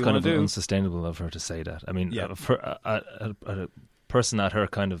think that was kind of unsustainable of her to say that. I mean, for a person at her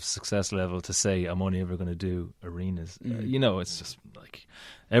kind of success level to say, I'm only ever going to do arenas, it's just like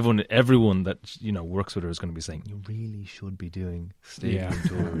everyone that, works with her is going to be saying, you really should be doing stadium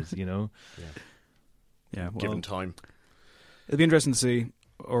tours, Yeah, well, given time. It'll be interesting to see,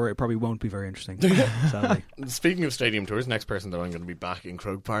 or it probably won't be very interesting, sadly. Speaking of stadium tours, next person that I'm going to be back in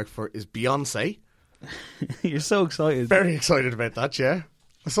Croke Park for is Beyonce. You're so excited. Very excited about that, yeah.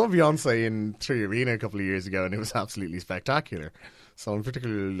 I saw Beyonce in Three Arena a couple of years ago and it was absolutely spectacular. So I'm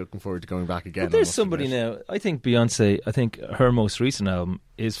particularly looking forward to going back again. But there's somebody now, I think Beyonce, her most recent album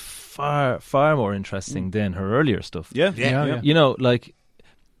is far, far more interesting than her earlier stuff. Yeah.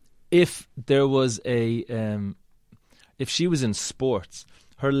 If there was if she was in sports,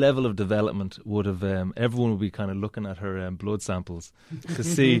 her level of development would have, everyone would be kind of looking at her blood samples to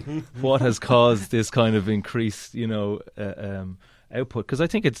see what has caused this kind of increased, output. Because I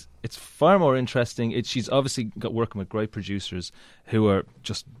think it's far more interesting. She's obviously got working with great producers who are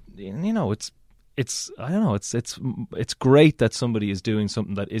just, it's I don't know, it's great that somebody is doing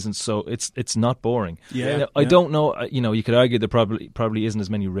something that isn't so, it's not boring. Yeah. I don't know, you could argue there probably isn't as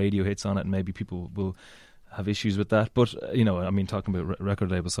many radio hits on it, and maybe people will have issues with that, but talking about record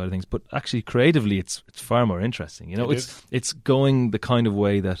label side of things, but actually creatively it's far more interesting. It's going the kind of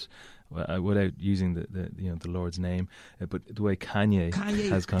way that, without using the Lord's name, but the way Kanye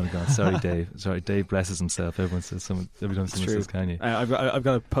has kind of gone. Sorry, Dave blesses himself. Everyone says every time someone says Kanye. I've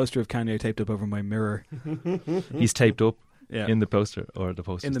got a poster of Kanye taped up over my mirror. He's taped up. Yeah. In the poster, or the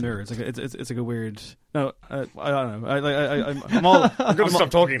poster in the mirror. It's like a weird. No, I don't know. I'm going to stop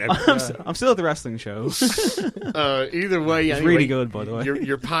talking now. I'm still at the wrestling show. Either way, it's really good, by the way.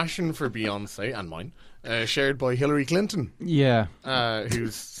 Your passion for Beyonce and mine, shared by Hillary Clinton. Yeah,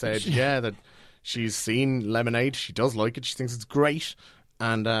 who's said that she's seen Lemonade. She does like it. She thinks it's great.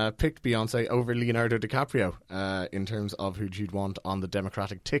 And picked Beyonce over Leonardo DiCaprio in terms of who she'd want on the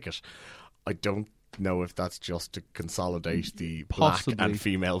Democratic ticket. I don't know if that's just to consolidate the black and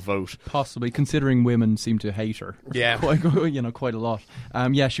female vote. Possibly, considering women seem to hate her. Yeah. quite a lot.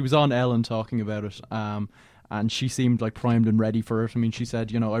 She was on Ellen talking about it. And she seemed like primed and ready for it. I mean, she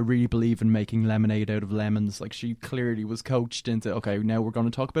said, I really believe in making lemonade out of lemons. Like, she clearly was coached into, okay, now we're going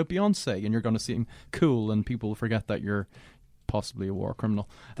to talk about Beyonce and you're going to seem cool and people forget that you're possibly a war criminal.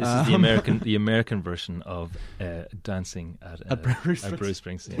 This is the American version of dancing at Bruce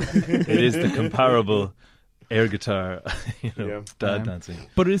Springsteen. It is the comparable air guitar, dad dancing.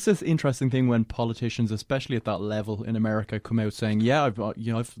 But it's this interesting thing when politicians, especially at that level in America, come out saying, I've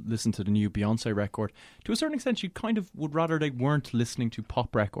listened to the new Beyonce record. To a certain extent, you kind of would rather they weren't listening to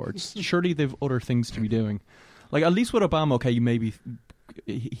pop records. Surely they've other things to be doing. Like, at least with Obama, okay, you maybe...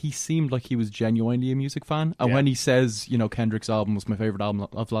 He seemed like he was genuinely a music fan, and when he says, Kendrick's album was my favourite album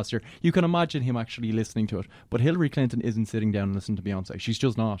of last year, you can imagine him actually listening to it. But Hillary Clinton isn't sitting down and listening to Beyonce. She's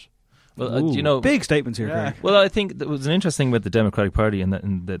just not. Well, big statements here. Greg. Well, I think that was an interesting thing with the Democratic Party, and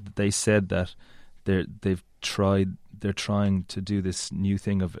that they said that they're trying to do this new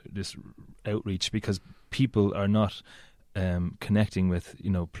thing of this outreach because people are not connecting with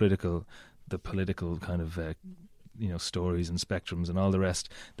the political kind of stories and spectrums and all the rest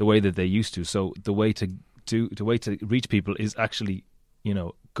the way that they used to. So the way to reach people is actually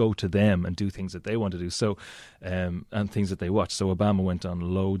go to them and do things that they want to do. So and things that they watch. So Obama went on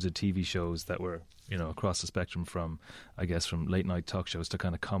loads of TV shows that were across the spectrum from, I guess, from late night talk shows to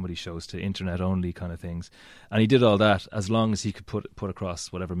kind of comedy shows to internet only kind of things. And he did all that as long as he could put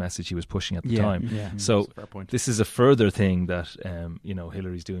across whatever message he was pushing at the time. Yeah. So That's a fair point. this is a further thing that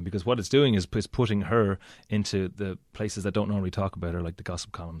Hillary's doing, because what it's doing is putting her into the places that don't normally talk about her, like the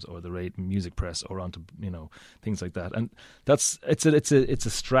gossip columns or the music press, or onto things like that. And it's a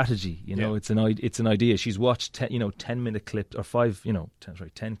strategy. It's an idea. She's watched 10-minute clips or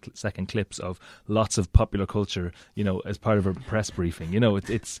 10-second clips of lots of popular culture, as part of her press briefing.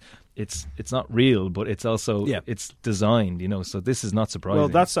 It's not real, but it's also it's designed. So this is not surprising. Well,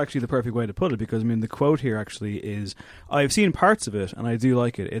 that's actually the perfect way to put it, because the quote here actually is, I've seen parts of it and I do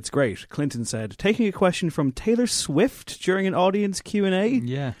like it. It's great. Clinton said, taking a question from Taylor Swift during an audience Q&A.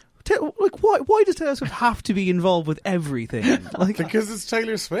 Yeah. Why does Taylor Swift have to be involved with everything? Because it's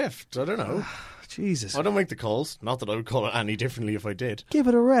Taylor Swift. I don't know. Jesus. I don't make the calls. Not that I would call it any differently if I did. Give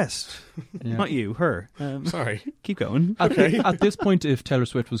it a rest. Not you, her. Sorry. Keep going. At this point, if Taylor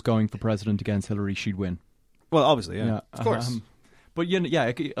Swift was going for president against Hillary, she'd win. Well, obviously, yeah. Of course. But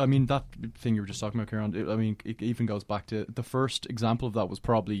that thing you were just talking about, Kieran, it even goes back to the first example of that was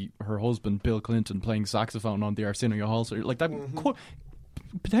probably her husband, Bill Clinton, playing saxophone on the Arsenio Hall. So like that could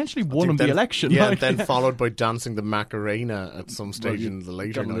potentially won him the election. Yeah, then followed by dancing the Macarena at some stage in the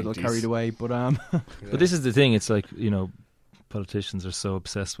later 90s. Got a little carried away, but But this is the thing. It's like, politicians are so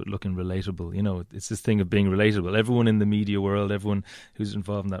obsessed with looking relatable. It's this thing of being relatable. Everyone in the media world, everyone who's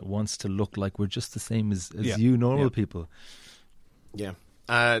involved in that wants to look like we're just the same as you normal people. Yeah.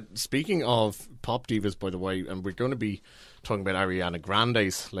 Speaking of pop divas, by the way, and we're going to be talking about Ariana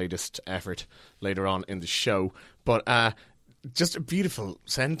Grande's latest effort later on in the show, but just a beautiful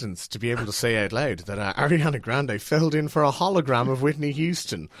sentence to be able to say out loud that Ariana Grande filled in for a hologram of Whitney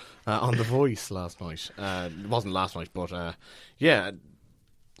Houston on The Voice last night. It wasn't last night, but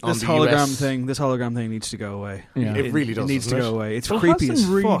This hologram thing needs to go away. Yeah. It really does. It needs to go away. It's creepy as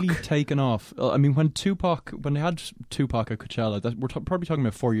fuck. Really taken off. When they had Tupac at Coachella, we're probably talking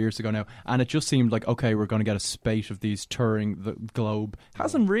about 4 years ago now, and it just seemed like, okay, we're going to get a spate of these touring the globe.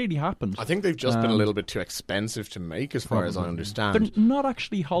 Hasn't really happened. I think they've just been a little bit too expensive to make, as far as I understand. They're not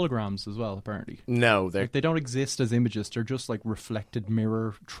actually holograms as well, apparently. No, they don't exist as images. They're just like reflected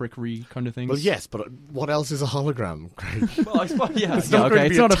mirror trickery kind of things. Well, yes, but what else is a hologram, Craig? Well, I suppose, it's not going to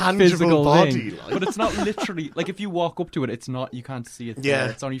be a tangible body, but it's not literally like if you walk up to it, it's not. You can't see it. Yeah,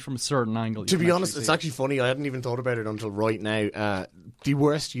 it's only from a certain angle. To be honest, it's actually funny. I hadn't even thought about it until right now. The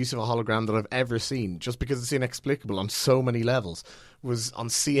worst use of a hologram that I've ever seen, just because it's inexplicable on so many levels, was on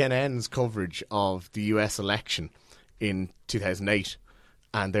CNN's coverage of the US election in 2008.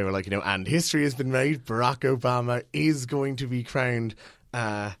 And they were like, and history has been made. Barack Obama is going to be crowned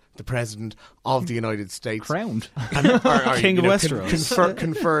the President of the United States. Crowned? King of Westeros.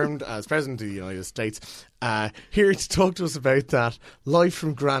 Confirmed as President of the United States. Here to talk to us about that, live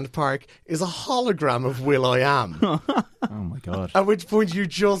from Grant Park, is a hologram of Will.i.am. Oh my God. At which point you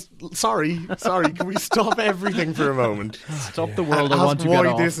just... Sorry, can we stop everything for a moment? Stop the world, I want to get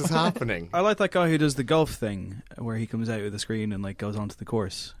off. Why this is happening. I like that guy who does the golf thing, where he comes out with the screen and goes onto the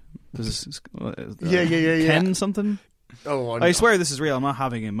course. Yeah. Ken something? Oh, I swear this is real. I'm not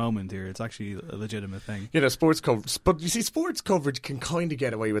having a moment here. It's actually a legitimate thing. Sports coverage. But you see, sports coverage can kind of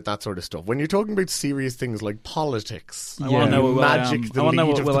get away with that sort of stuff. When you're talking about serious things like politics, I want to know what Magic, the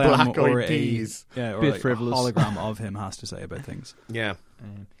lead of the Black Eyed Peas. Or bit a frivolous hologram of him has to say about things. Yeah.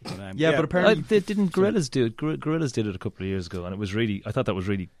 But apparently... they didn't Gorillaz do it. Gorillaz did it a couple of years ago, and it was really... I thought that was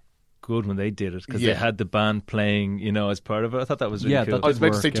really good when they did it, because they had the band playing, as part of it. I thought that was really cool. I was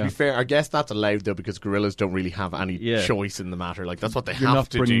about to say, to be fair, I guess that's allowed though, because Gorillaz don't really have any choice in the matter. Like, that's what they have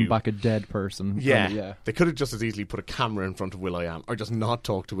to do. You're not bringing back a dead person. Yeah. They could have just as easily put a camera in front of Will.i.am, or just not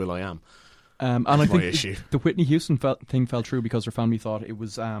talk to Will.i.am. And I think the Whitney Houston thing fell through because her family thought it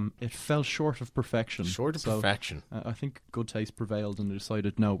was it fell short of perfection. Perfection. I think good taste prevailed, and they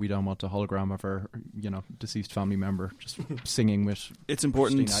decided, no, we don't want a hologram of our deceased family member just singing with. It's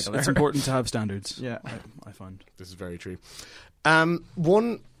important. It's important to have standards. Yeah, I find this is very true.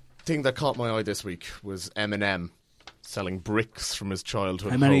 One thing that caught my eye this week was Eminem selling bricks from his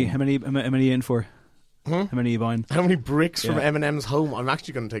childhood. How many are you in for? How many are you buying? How many bricks from Eminem's home? I'm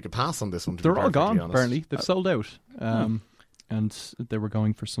actually going to take a pass on this one. They're all gone, apparently. They've sold out. And they were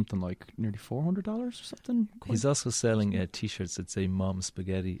going for something like nearly $400 or something. He's also selling T-shirts that say "Mom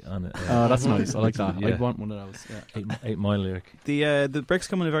Spaghetti" on it. Oh, that's nice. I like that. Yeah. I'd want one of those. Yeah. 8 Mile lyric. The bricks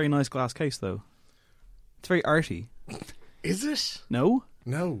come in a very nice glass case, though. It's very arty. Is it? No?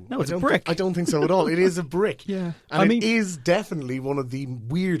 No, No, it's I a don't brick. I don't think so at all. It is a brick. Yeah. And I it mean- is definitely one of the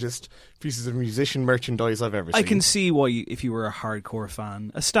weirdest pieces of musician merchandise I've ever seen. I can see why, if you were a hardcore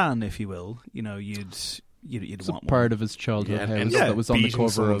fan, a stan, if you will, you'd It's want part one. of his childhood and house end that up was on the beating cover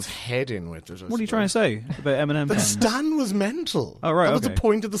someone's of. head in with it. What are you trying to say about Eminem That fans? Stan was mental. Oh, right, that was okay. the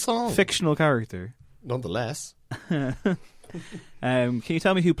point of the song. Fictional character. Nonetheless, Can you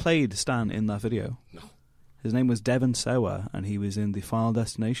tell me who played Stan in that video? No. His name was Devon Sawa, and he was in the Final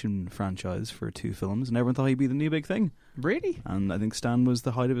Destination franchise for 2 films, and everyone thought he'd be the new big thing. Really? And I think Stan was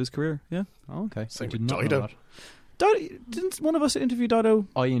the height of his career. Yeah. Oh, okay. Same I did with not know Dido. that. Dido, didn't one of us interview Dido?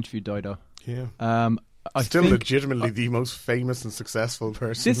 I interviewed Dido. yeah. I Still think legitimately the most famous and successful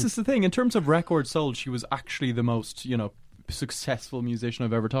person. this is the thing. In terms of records sold, she was actually the most, successful musician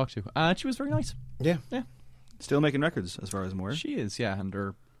I've ever talked to. And she was very nice. yeah. Still making records, as far as I'm aware. She is, yeah, and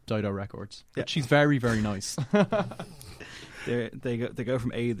her Dido records. Yeah. But she's very, very nice. They go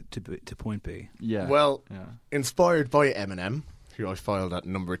from A to point B. Yeah. Well, yeah. inspired by Eminem, who I filed at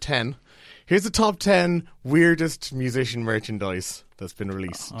number 10, here's the top 10 weirdest musician merchandise that's been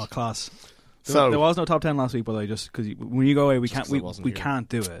released. Oh, class. So- There was no top 10 last week, by the way, just because when you go away, we Just can't 'cause I wasn't we here. can't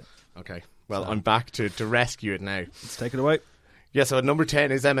do it. Okay, well, So- I'm back to rescue it now. Let's take it away. Yeah, so at number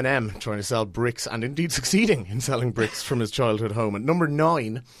 10 is Eminem trying to sell bricks and indeed succeeding in selling bricks from his childhood home. At number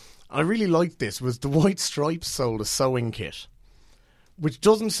 9, I really liked this, was the White Stripes sold a sewing kit, which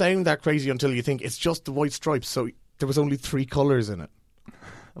doesn't sound that crazy until you think it's just the White Stripes, so there was only 3 colours in it.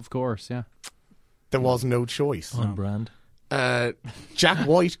 Of course, yeah. There was no choice. On brand. Jack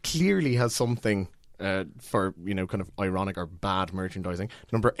White clearly has something for, kind of ironic or bad merchandising.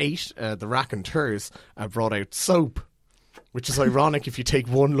 Number 8, the Raconteurs brought out soap, which is ironic if you take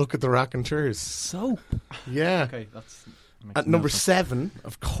one look at the Raconteurs. Soap. Yeah. Okay, that's... At number 7,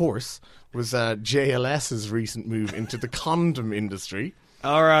 of course, was JLS's recent move into the condom industry.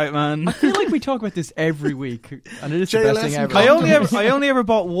 All right, man. I feel like we talk about this every week, and it is the JLS best thing and ever. I only ever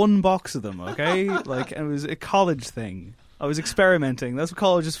bought one box of them. Okay, like it was a college thing. I was experimenting. That's what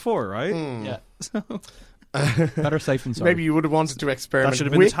college is for, right? Yeah. So Better safe than sorry. Maybe you would have wanted to experiment that should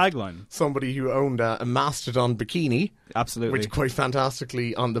have been the with tagline. somebody who owned a Mastodon bikini, Absolutely. which quite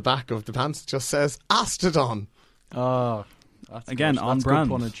fantastically on the back of the pants just says Astodon. Oh, that's Again, good. on That's brand.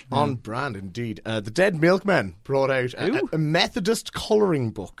 Good punnage. On brand, indeed. The Dead Milkmen brought out a Methodist colouring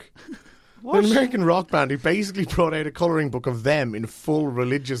book. An American rock band who basically brought out a colouring book of them in full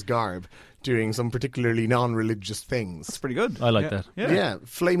religious garb doing some particularly non-religious things. That's pretty good. I like that. Yeah.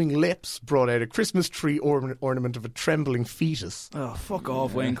 Flaming Lips brought out a Christmas tree ornament of a trembling fetus. Oh, fuck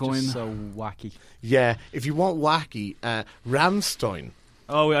off, Wayne Just Coyne. so wacky. Yeah, if you want wacky, Rammstein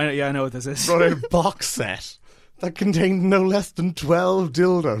Oh, I know what this is. brought out a box set that contained no less than 12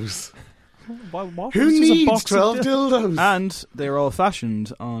 dildos. What Who is just a needs box of 12 dildos? And they're all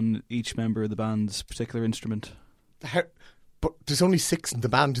fashioned on each member of the band's particular instrument. But there's only 6 in the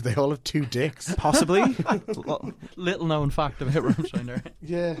band. Do they all have 2 dicks? Possibly. Little known fact about Rammstein there.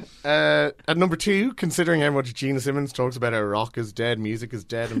 Yeah. At number 2, considering how much Gene Simmons talks about how rock is dead, music is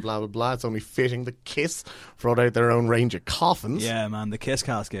dead, and blah, blah, blah, it's only fitting the Kiss brought out their own range of coffins. Yeah, man, the Kiss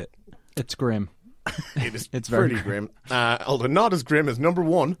casket. It's grim. It is It's very pretty grim. Although not as grim as number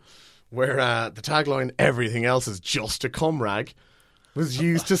 1, where the tagline, everything else is just a cum rag, was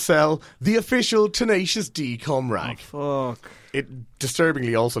used to sell the official Tenacious D cum rag. Fuck. It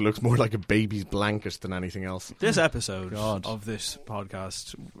disturbingly also looks more like a baby's blanket than anything else. This episode God. of this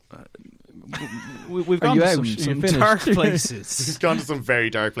podcast, we've Are gone you to out? some Are you finished? dark places. It's gone to some very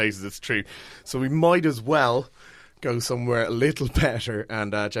dark places, it's true. So we might as well go somewhere a little better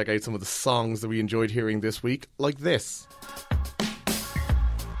and check out some of the songs that we enjoyed hearing this week, like this.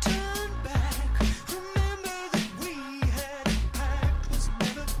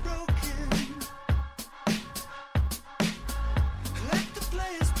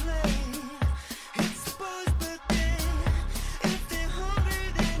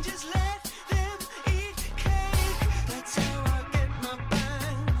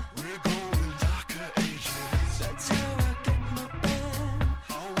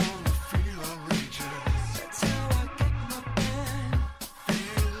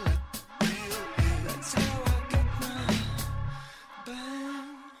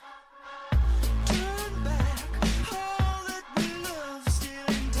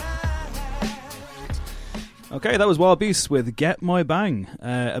 Okay, that was Wild Beasts with Get My Bang,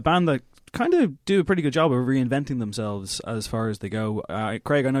 a band that kind of do a pretty good job of reinventing themselves as far as they go.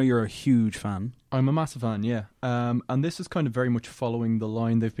 Craig, I know you're a huge fan. I'm a massive fan, yeah. And this is kind of very much following the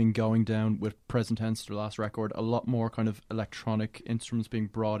line they've been going down with Present Tense, their last record. A lot more kind of electronic instruments being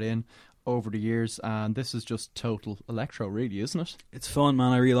brought in. over the years, and this is just total electro, really, isn't it? It's fun,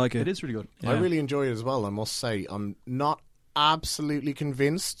 man. I really like it. It is really good. I really enjoy it as well, I must say. I'm not absolutely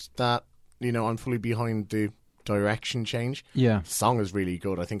convinced that, I'm fully behind the direction change. Yeah. The song is really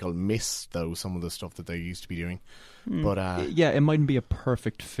good. I think I'll miss, though, some of the stuff that they used to be doing. But it mightn't be a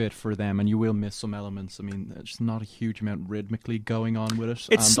perfect fit for them, and you will miss some elements. I mean, there's not a huge amount rhythmically going on with it.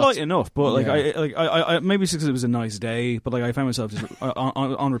 It's slight enough, but I maybe it's because it was a nice day, but I found myself just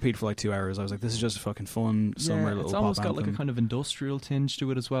on repeat for 2 hours. I was like, this is just fucking fun summer little it's pop almost got anthem. a kind of industrial tinge to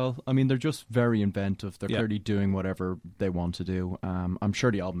it as well. I mean, they're just very inventive. They're clearly doing whatever they want to do. I'm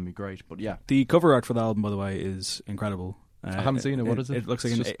sure the album will be great, but yeah. The cover art for the album, by the way, is incredible. I haven't seen it. What is it? It looks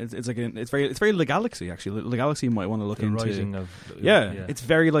like it's very Le Galaxy, actually. Le Galaxy might want to look into. Writing of it's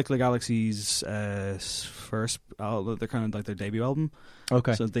very like Le Galaxy's first. They're kind of like their debut album.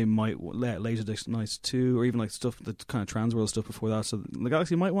 Okay, so they might Laserdisc Nights 2, or even stuff, the kind of Transworld stuff before that. So Le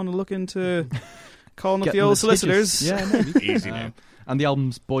Galaxy might want to look into calling up the old solicitors. Yeah, maybe. Easy now. And the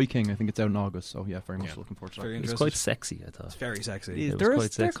album's Boy King. I think it's out in August. So yeah, very much looking forward to that. It's quite sexy, I thought. It's very sexy.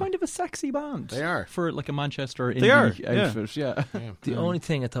 They're kind of a sexy band. They are. For a Manchester indie outfit. Yeah. The only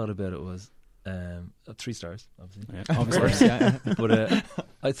thing I thought about it was 3 stars, obviously. Yeah, obviously. But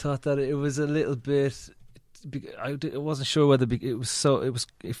I thought that it was a little bit. I wasn't sure whether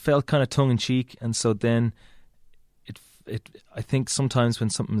it felt kind of tongue in cheek, and so then I think sometimes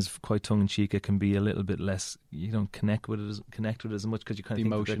when something's quite tongue in cheek, it can be a little bit less. You don't connect with it as much because you kind of the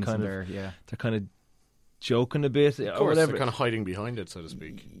think emotions they're they're kind of joking a bit, of course, or whatever. They're kind of hiding behind it, so to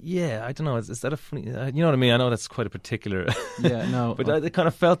speak. Yeah, I don't know. Is that a funny? You know what I mean? I know that's quite a particular. Yeah, no, but I kind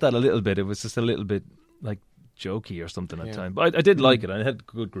of felt that a little bit. It was just a little bit like jokey or something at times. But I did like it. I had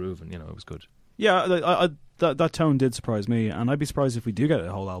good groove, and it was good. Yeah, that tone did surprise me, and I'd be surprised if we do get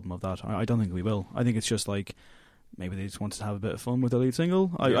a whole album of that. I don't think we will. I think it's just like maybe they just wanted to have a bit of fun with their lead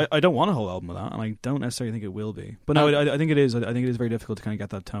single. I don't want a whole album of that, and I don't necessarily think it will be. But no, I think it is. I think it is very difficult to kind of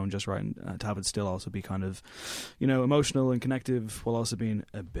get that tone just right, and to have it still also be kind of, emotional and connective while also being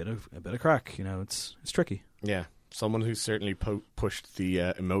a bit of crack. It's tricky. Yeah. Someone who's certainly pushed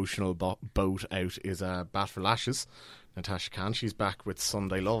the emotional boat out is Bat for Lashes, Natasha Khan. She's back with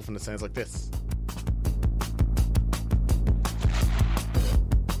Sunday Love, and it sounds like this.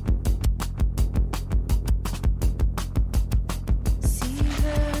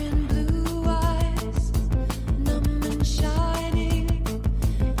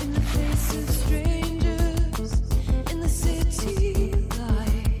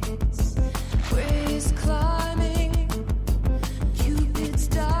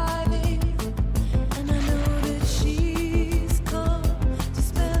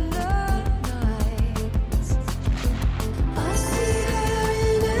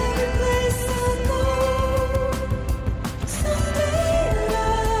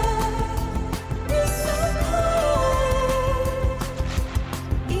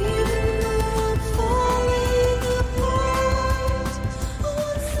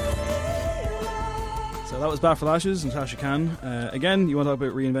 Bat for Lashes, Natasha Khan. Again, you want to talk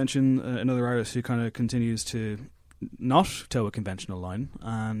about reinvention, another artist who kind of continues to not toe a conventional line.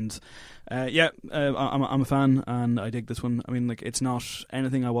 And I'm a fan, and I dig this one. I mean, it's not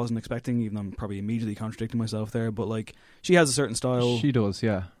anything I wasn't expecting, even though I'm probably immediately contradicting myself there, but she has a certain style. She does,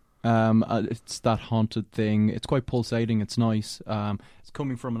 yeah. It's that haunted thing. It's quite pulsating. It's nice. It's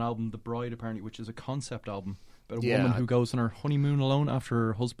coming from an album, The Bride, apparently, which is a concept album about a woman who goes on her honeymoon alone after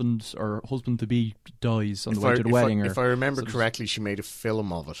her husband-to-be dies on the way to the wedding. If I remember correctly, she made a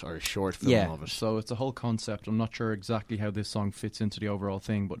film of it, or a short film of it. So it's a whole concept. I'm not sure exactly how this song fits into the overall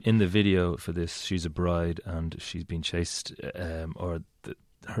thing, but in the video for this, she's a bride and she's being chased, the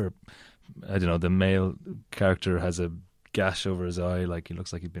male character has a gash over his eye, like he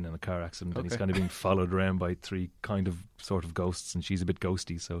looks like he'd been in a car accident, and he's kind of being followed around by 3 kind of sort of ghosts, and she's a bit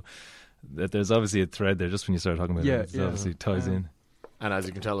ghosty, so there's obviously a thread there just when you start talking about it. It obviously ties in. And as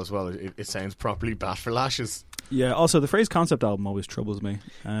you can tell as well, it sounds properly Bat for Lashes. Yeah, also the phrase concept album always troubles me.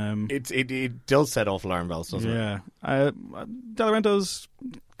 It does set off alarm bells, doesn't it? Yeah. Delarento's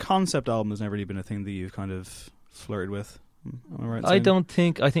concept album has never really been a thing that you've kind of flirted with. Am I right? I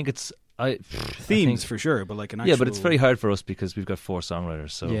think it's themes for sure, but like an actual... Yeah, but it's very hard for us because we've got 4 songwriters,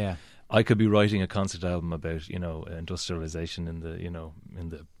 so I could be writing a concept album about industrialization in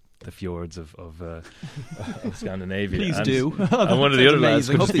the fjords of Scandinavia. Please do. And one of the other lads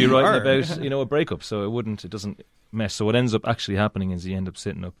could just be writing about a breakup, so it doesn't mesh. So what ends up actually happening is you end up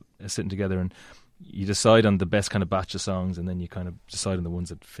sitting together, and you decide on the best kind of batch of songs, and then you kind of decide on the ones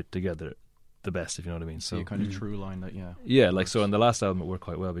that fit together the best, if you know what I mean. So you kind of true line that, so on the last album it worked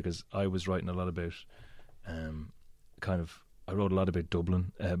quite well because I was writing a lot about I wrote a lot about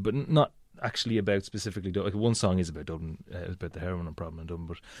Dublin, but not actually about specifically. Like one song is about Dublin, about the heroin problem in Dublin,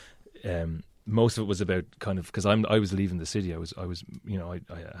 but most of it was about kind of because I was leaving the city. I was you know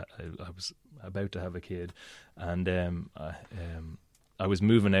I was about to have a kid, and I was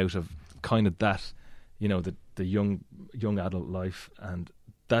moving out of kind of that, you know, the young adult life, and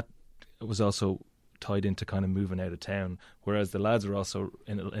that was also tied into kind of moving out of town, whereas the lads are also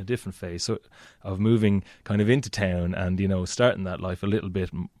in a different phase of moving kind of into town and, you know, starting that life a little bit,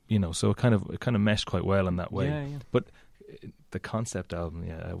 you know, so it kind of meshed quite well in that way. Yeah. But the concept album,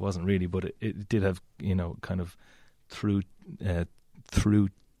 it wasn't really, but it did have, you know, kind of through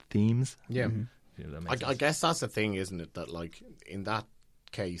themes. Yeah. Mm-hmm. I guess that's the thing, isn't it, that like in that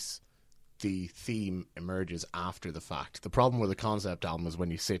case the theme emerges after the fact. The problem with a concept album is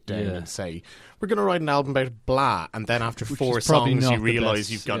when you sit down and say, we're going to write an album about blah, and then after 4 songs you realise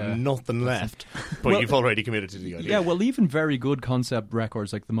you've got nothing left, but you've already committed to the idea. Yeah, well, even very good concept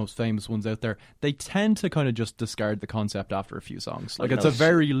records, like the most famous ones out there, they tend to kind of just discard the concept after a few songs. Like, it's a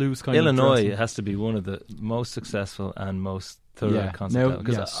very loose kind Illinois of... has to be one of the most successful and most thorough concept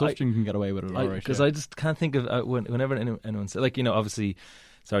albums. Yeah, Sufjan can get away with it all right. Because I just can't think of, whenever anyone says, like, you know, obviously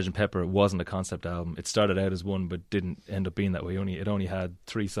Sgt. Pepper wasn't a concept album. It started out as one, but didn't end up being that way. It only had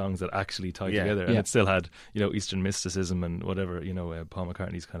 3 songs that actually tied together, and it still had, you know, Eastern mysticism and whatever, you know, Paul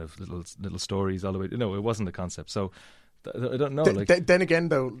McCartney's kind of little stories all the way. No, it wasn't a concept. So I don't know. Then again,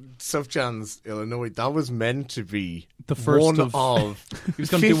 though, Sufjan's Illinois, that was meant to be the first one of he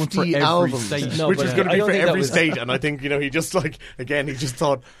was going to do one for every albums, state, which was going to be for every state. And I think, you know, he just he just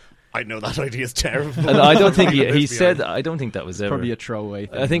thought, I know that idea is terrible. And I don't think he said. I don't think that was ever probably a throwaway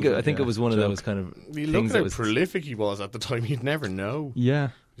thing. I think it was one of those kind of you things. Look at how prolific he was at the time. You'd never know.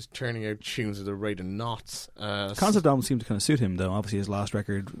 Yeah, just turning out tunes at the rate of knots. Concept albums seemed to kind of suit him, though. Obviously, his last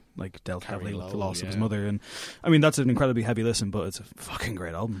record dealt heavily with the loss of his mother, and I mean that's an incredibly heavy listen, but it's a fucking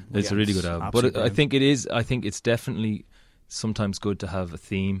great album. It's a really good album, but I think it is. I think it's definitely sometimes good to have a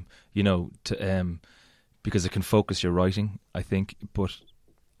theme, you know, to because it can focus your writing. I think, but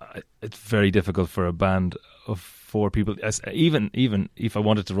it's very difficult for a band of 4 people. Even if I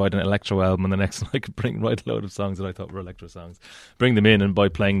wanted to write an electro album and the next I could write a load of songs that I thought were electro songs, bring them in, and by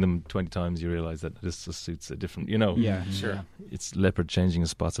playing them 20 times you realise that this just suits a different, you know. Yeah, sure. It's Leopard changing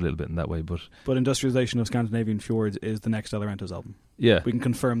his spots a little bit in that way, but Industrialization of Scandinavian Fjords is the next Delarentos album. Yeah, we can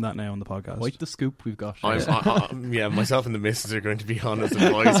confirm that now on the podcast. Quite the scoop we've got. Myself and the missus are going to be on as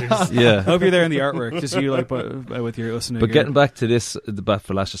advisors. Yeah, I hope you're there in the artwork, just you like with your listening. But getting back to this, the Bat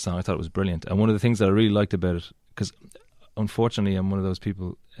for Lashes song, I thought it was brilliant, and one of the things that I really liked about it, because unfortunately I'm one of those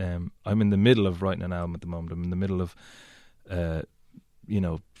people, I'm in the middle of writing an album at the moment. I'm in the middle of you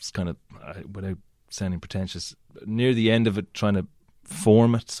know, just kind of without sounding pretentious, near the end of it, trying to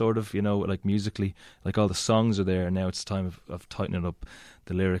form it, sort of, you know, like musically, like all the songs are there, and now it's time of tightening up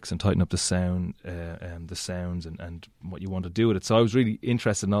the lyrics and tightening up the sound, the sounds and what you want to do with it. So I was really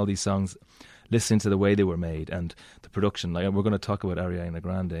interested in all these songs, listening to the way they were made and the production. Like, we're going to talk about Ariana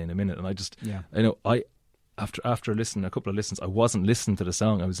Grande in a minute, and I just, you know, after listening, a couple of listens, I wasn't listening to the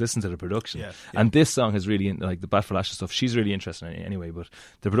song, I was listening to the production. And this song is really, like the Bat for Lashes stuff, she's really interested in it anyway, but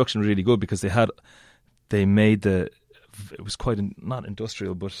the production was really good because they made it was quite not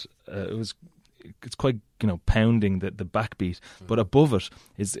industrial, but it's quite, you know, pounding the backbeat, but above it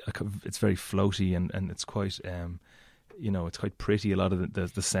it's very floaty and it's quite you know, it's quite pretty, a lot of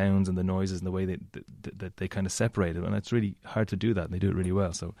the sounds and the noises and the way that they kind of separate it, and it's really hard to do that, and they do it really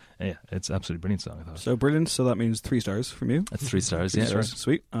well. So yeah, it's an absolutely brilliant song, I thought. So brilliant. So that means 3 stars from you. That's 3 stars. 3 stars.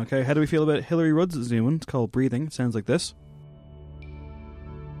 Sweet. Okay, how do we feel about Hillary Rudd's new one? It's called Breathing. It sounds like this.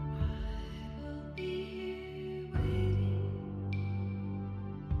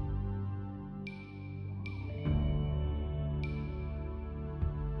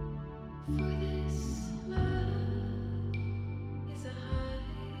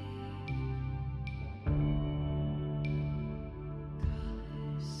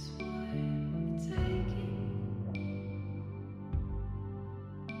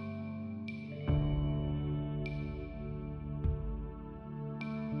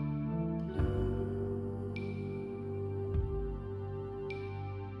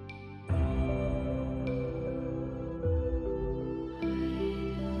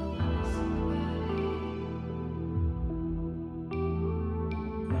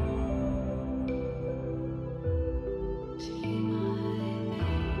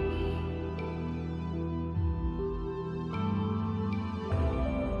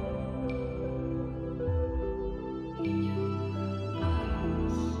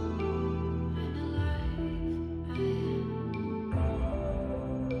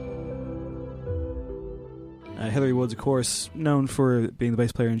 Hilary Woods, of course, known for being the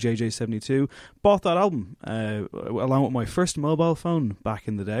bass player in JJ72, bought that album along with my first mobile phone back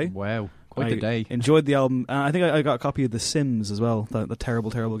in the day. Wow. Quite the day. Enjoyed the album. I think I got a copy of The Sims as well, the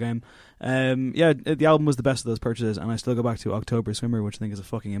terrible, terrible game. The album was the best of those purchases, and I still go back to October Swimmer, which I think is a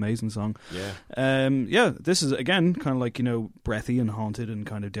fucking amazing song. Yeah. This is, again, kind of like, breathy and haunted and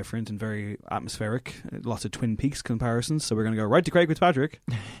kind of different and very atmospheric. Lots of Twin Peaks comparisons, so we're going to go right to Craig Fitzpatrick.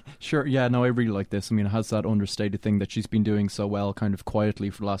 Sure, yeah, no, I really like this. I mean, it has that understated thing that she's been doing so well kind of quietly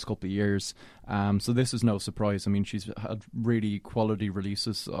for the last couple of years. So this is no surprise. I mean, she's had really quality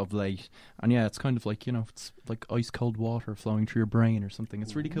releases of late. And yeah, it's kind of like, it's like ice cold water flowing through your brain or something.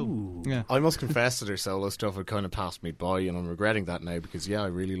 It's really cool. Ooh. Yeah. I must confess that her solo stuff had kind of passed me by, and I'm regretting that now because, I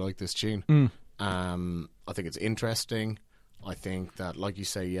really like this tune. I think it's interesting. I think that, like you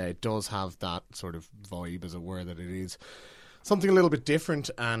say, it does have that sort of vibe, as it were, that it is something a little bit different,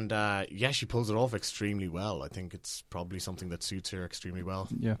 and she pulls it off extremely well. I think it's probably something that suits her extremely well.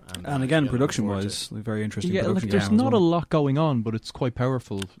 Yeah, and again, production-wise, very interesting. Yeah, production there's not a lot going on, but it's quite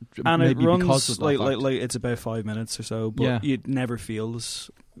powerful. And maybe it runs because of that fact. like it's about 5 minutes or so, but it never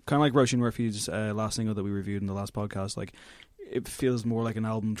feels kind of like Roisin Murphy's last single that we reviewed in the last podcast. Like, it feels more like an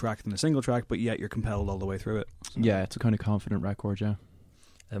album track than a single track, but yet you're compelled all the way through it. So. Yeah, it's a kind of confident record. Yeah.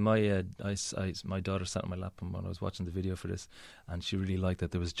 My daughter sat on my lap when I was watching the video for this, and she really liked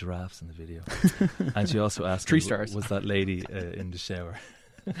that there was giraffes in the video. And she also asked 3 me, stars. was that lady in the shower?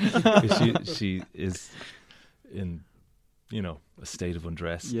 she is in, a state of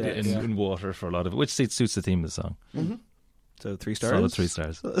undress in water for a lot of it, which suits the theme of the song. Mm-hmm. So 3 stars? Solid 3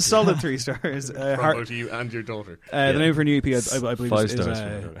 stars. Solid 3 stars. Bravo to you and your daughter. The name of her new EP, I believe, 5 is stars.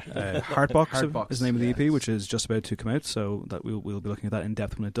 Heartbox is the name of the EP, which is just about to come out, so that we'll be looking at that in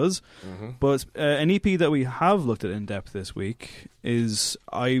depth when it does. But an EP that we have looked at in depth this week is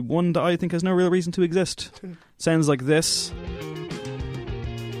one that I think has no real reason to exist. Sounds like this.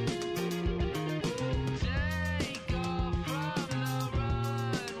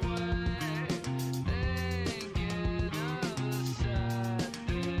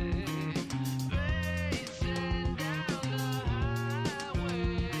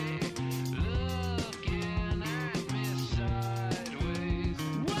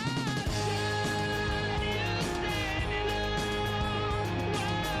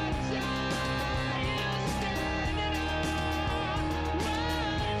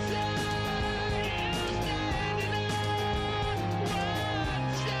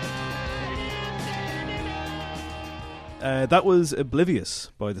 That was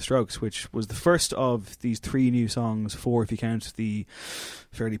Oblivious by The Strokes, which was the first of these 3 new songs, 4 if you count the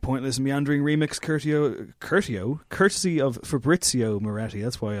fairly pointless meandering remix courtesy of Fabrizio Moretti.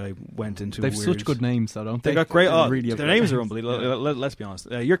 That's why I went into They've weird... such good names, though, don't they? They got great... Really their names are unbelievable. Let's be honest.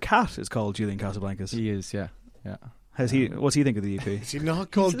 Your cat is called Julian Casablancas. He is, yeah. What's he think of the EP? Is he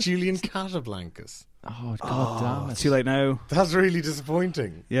not called Julian Casablancas? Oh, God damn it. It's too late now. That's really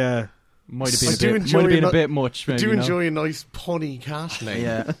disappointing. Yeah. Might have been a bit much. Maybe, I do enjoy a nice punny cat name.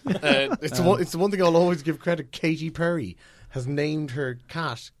 Yeah, it's the one thing I'll always give credit. Katy Perry has named her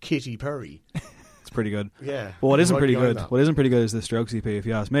cat Kitty Perry. It's pretty good. Yeah. But what isn't pretty good? What isn't pretty good is the Strokes EP. If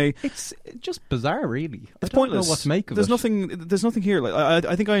you ask me, it's just bizarre. Really, it's I pointless. don't know what to make of There's it. There's nothing here. Like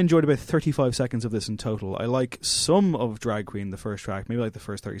I think I enjoyed about 35 seconds of this in total. I like some of Drag Queen, the first track, maybe like the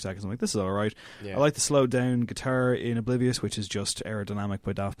first 30 seconds. I'm like, this is all right. Yeah. I like the slowed down guitar in Oblivious, which is just Aerodynamic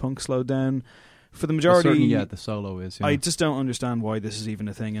by Daft Punk slowed down. For the majority, the solo is. I just don't understand why this is even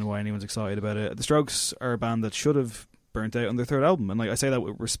a thing and why anyone's excited about it. The Strokes are a band that should have burnt out on their third album, and like I say that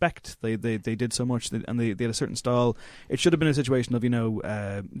with respect. They did so much, and they had a certain style. It should have been a situation of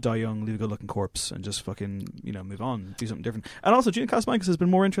die young, leave a good looking corpse, and just fucking move on, do something different. And also, Julian Casablancas has been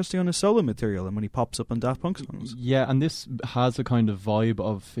more interesting on his solo material than when he pops up on Daft Punk songs. Yeah, and this has a kind of vibe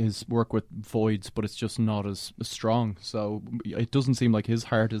of his work with Voids, but it's just not as strong. So it doesn't seem like his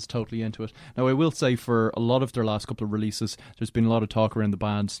heart is totally into it. Now, I will say for a lot of their last couple of releases, there's been a lot of talk around the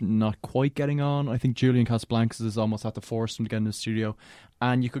band not quite getting on. I think Julian Casablancas is almost at the force them to get in the studio,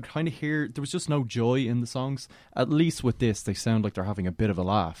 and you could kind of hear there was just no joy in the songs. At least with this, they sound like they're having a bit of a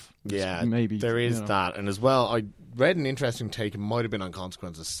laugh. Yeah, maybe there is that. And as well, I read an interesting take, it might have been on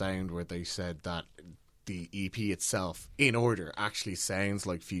Consequence of Sound, where they said that the EP itself, in order, actually sounds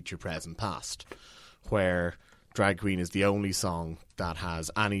like Future, Present, Past, where Drag Queen is the only song that has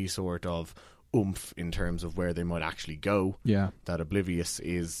any sort of oomph in terms of where they might actually go. Yeah, that Oblivious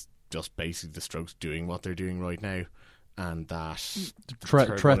is just basically the Strokes doing what they're doing right now. and that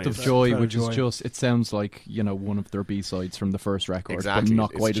Threat of Joy, which is Joy. just, it sounds like, you know, one of their B-sides from the first record, Exactly. but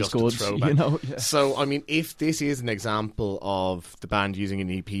not It's quite as just a good, throwback. you know. Yeah. So, I mean, if this is an example of the band using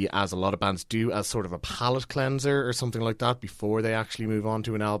an EP, as a lot of bands do, as sort of a palate cleanser or something like that before they actually move on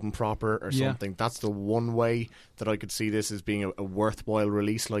to an album proper or Yeah. something, that's the one way that I could see this as being a worthwhile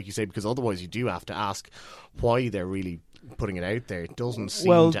release, like you say, because otherwise you do have to ask why they're really putting it out there. It doesn't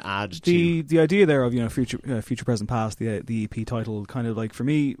seem to add to... The idea there of, you know, future present past, the EP title, kind of like, for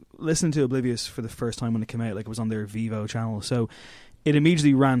me, listening to Oblivious for the first time when it came out, like it was on their Vivo channel, so it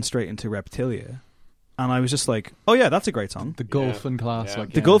immediately ran straight into Reptilia, and I was just like, oh yeah, that's a great song. The Gulf and Class, Yeah.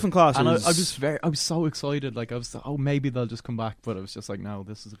 like The Gulf and Class, and was, I was so excited. Like I was, oh, maybe they'll just come back, but I was just like, no,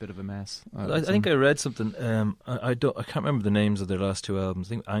 this is a bit of a mess. I think I read something. I can't remember the names of their last two albums. I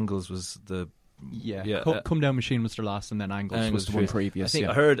think Angles was the. Yeah. Come Down Machine was their last, and then Angles was the one previous. I think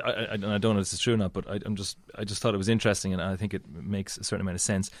yeah. I heard. I don't know if this is true or not, but I just thought it was interesting, and I think it makes a certain amount of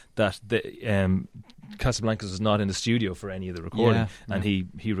sense that the Casablancas was not in the studio for any of the recording, and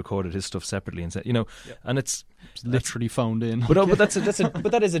he recorded his stuff separately and said, you know, and it's literally phoned in. But but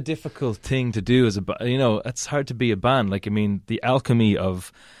that is a difficult thing to do as a you know, it's hard to be a band. Like, I mean, the alchemy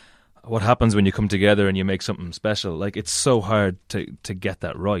of what happens when you come together and you make something special, like, it's so hard to get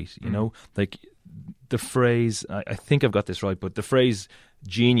that right, you know, like the phrase, I think I've got this right, but the phrase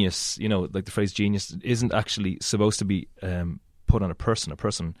genius, you know, like the phrase genius isn't actually supposed to be put on a person. A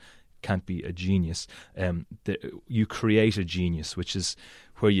person can't be a genius. You create a genius, which is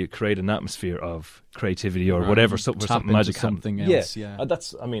where you create an atmosphere of creativity or whatever, something magic, something else. Yeah.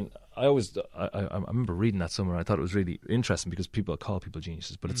 That's. I mean, I remember reading that somewhere. I thought it was really interesting because people call people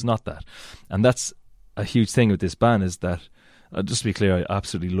geniuses, but it's not that, and that's a huge thing with this band is that. Just to be clear, I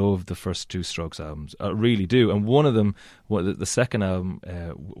absolutely love the first two Strokes albums. I really do. And one of them, the second album,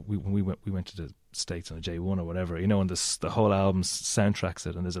 we went to the States on a J1 or whatever, you know, and the whole album soundtracks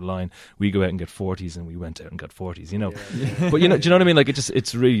it, and there's a line, we go out and get 40s, and we went out and got 40s, you know. Yeah. But, you know, do you know what I mean? Like,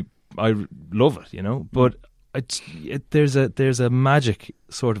 it's really, I love it, you know. But there's a magic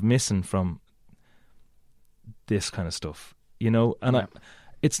sort of missing from this kind of stuff, you know. And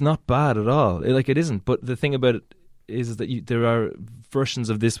it's not bad at all. Like, it isn't. But the thing about it is that there are versions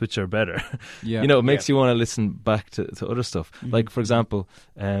of this which are better. You know, it makes you want to listen back to other stuff. Mm-hmm. Like, for example,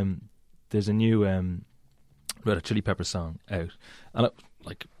 there's a new Red Hot Chili Peppers song out, and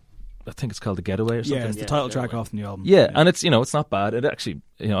I think it's called The Getaway or something. Yeah, it's the title track off the new album. Yeah, and it's, you know, it's not bad. It actually,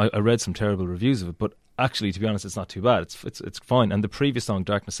 you know, I read some terrible reviews of it, but actually, to be honest, it's not too bad. It's fine. And the previous song,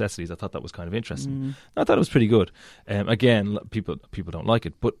 Dark Necessities, I thought that was kind of interesting. I thought it was pretty good. Again, people don't like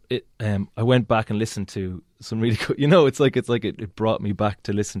it, but I went back and listened to some really good. You know, it's like it brought me back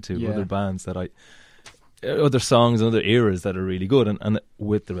to listen to other bands other songs and other eras that are really good. And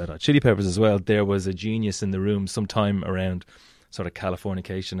with the Red Hot Chili Peppers as well, there was a genius in the room sometime around sort of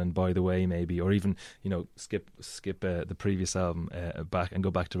Californication and By the Way, maybe, or even, you know, skip the previous album back and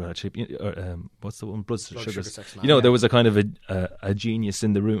go back to Red Hot Chili. What's the one? Blood Sugar Sex. You know, there was a kind of a genius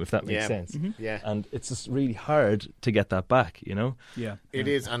in the room, if that makes sense. Mm-hmm. Yeah, and it's just really hard to get that back. You know. Yeah, it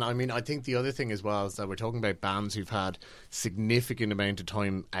is. And I mean, I think the other thing as well is that we're talking about bands who've had significant amount of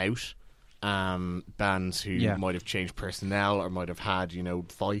time out. Bands who might have changed personnel or might have had, you know,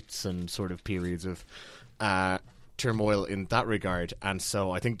 fights and sort of periods of turmoil in that regard. And so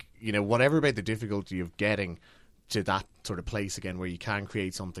I think, you know, whatever about the difficulty of getting to that sort of place again where you can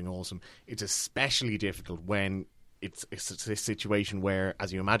create something awesome, it's especially difficult when it's a situation where,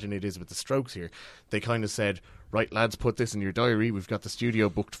 as you imagine it is with the Strokes here, they kind of said, right, lads, put this in your diary, we've got the studio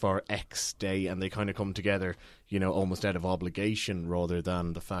booked for X day, and they kind of come together, you know, almost out of obligation rather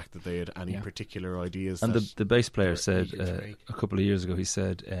than the fact that they had any particular ideas. And the bass player said a couple of years ago, he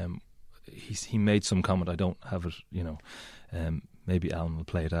said he made some comment, I don't have it, you know, maybe Alan will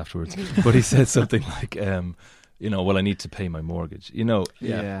play it afterwards, but he said something like, you know, well, I need to pay my mortgage, you know.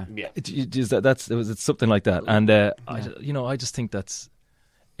 It's something like that. And I just think that's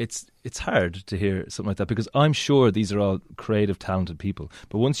it's hard to hear something like that, because I'm sure these are all creative, talented people,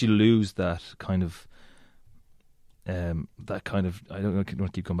 but once you lose that kind of I don't know, I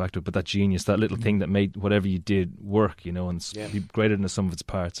don't keep coming back to it, but that genius, that little thing that made whatever you did work, you know, and be greater than the sum of its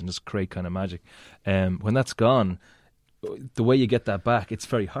parts and just create kind of magic. When that's gone, the way you get that back, it's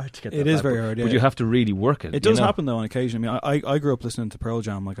very hard to get that back. It is very hard, yeah. But you have to really work it. It does happen, though, on occasion. I mean, I grew up listening to Pearl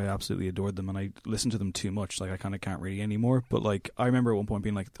Jam. Like, I absolutely adored them, and I listened to them too much. Like, I kind of can't really anymore. But, like, I remember at one point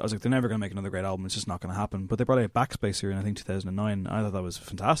being like, I was like, they're never going to make another great album. It's just not going to happen. But they brought out Backspacer in, I think, 2009. I thought that was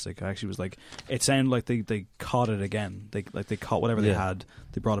fantastic. I actually was like, it sounded like they caught it again. They caught whatever they had.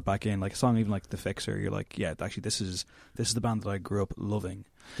 They brought it back in. Like, a song even like The Fixer, you're like, yeah, actually, this is the band that I grew up loving.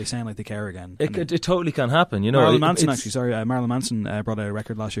 They sound like they care again. It totally can happen, you know. Marilyn Manson, Marilyn Manson brought out a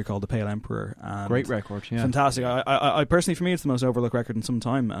record last year called The Pale Emperor. And great record, yeah. Fantastic. I personally, for me, it's the most overlooked record in some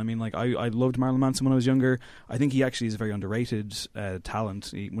time. I mean, like, I loved Marilyn Manson when I was younger. I think he actually is a very underrated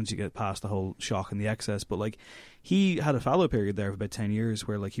talent once you get past the whole shock and the excess. But, like, he had a fallow period there of about 10 years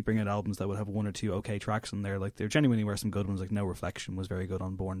where, like, he'd bring out albums that would have one or two okay tracks in there. Like, there genuinely were some good ones. Like, No Reflection was very good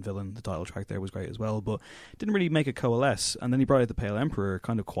on Born Villain. The title track there was great as well, but didn't really make it coalesce. And then he brought out The Pale Emperor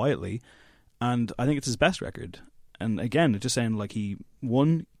kind of quietly, and I think it's his best record. And again, it just sounded like he,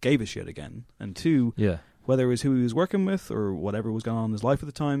 one, gave a shit again, and two, whether it was who he was working with or whatever was going on in his life at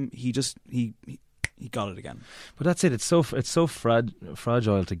the time, he got it again. But that's it. It's so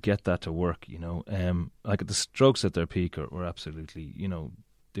fragile to get that to work, you know. Like the Strokes at their peak were absolutely, you know,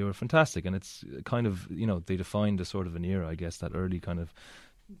 they were fantastic, and it's kind of, you know, they defined a sort of an era, I guess, that early kind of,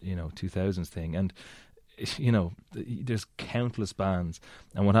 you know, 2000s thing. And, you know, there's countless bands,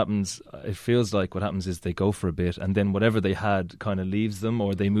 and what happens, it feels like what happens is they go for a bit, and then whatever they had kind of leaves them,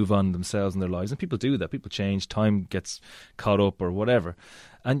 or they move on themselves in their lives. And people do that. People change. Time gets caught up or whatever.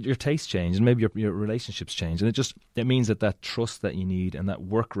 And your tastes change, and maybe your relationships change, and it means that trust that you need, and that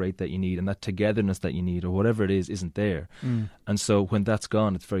work rate that you need, and that togetherness that you need, or whatever it is, isn't there. And so when that's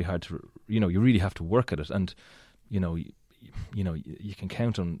gone, it's very hard to, you know, you really have to work at it. And you know, you can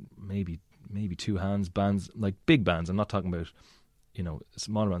count on maybe two hands bands, like big bands. I'm not talking about, you know,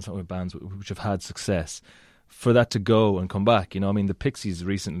 smaller bands, I'm talking about bands which have had success, for that to go and come back. You know, I mean, the Pixies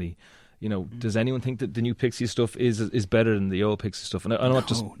recently. You know, does anyone think that the new Pixie stuff is better than the old Pixie stuff? And I'm not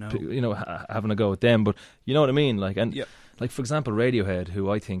just you know, having a go at them, but you know what I mean. Like, and like, for example, Radiohead,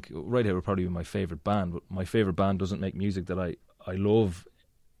 who I think Radiohead would probably be my favorite band, but my favorite band doesn't make music that I love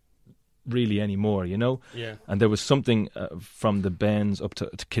really anymore. You know, And there was something from the Bends up to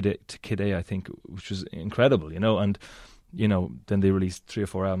Kid A, I think, which was incredible. You know, and you know, then they released 3 or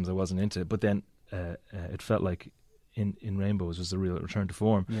 4 albums I wasn't into, but then it felt like in Rainbows was the real return to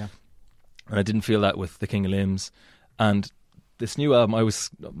form. Yeah. And I didn't feel that with The King of Limbs. And this new album, I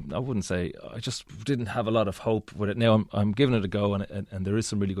just didn't have a lot of hope with it. Now I'm giving it a go, and there is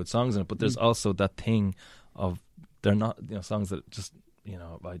some really good songs in it, but there's also that thing of they're not, you know, songs that just, you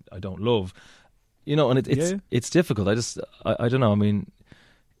know, I don't love. You know, and it's difficult. I don't know. I mean,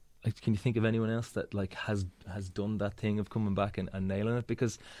 like, can you think of anyone else that like has done that thing of coming back and nailing it?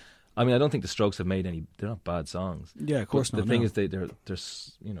 Because I mean, I don't think the Strokes have made any. They're not bad songs. Yeah, of course not. The thing is, they're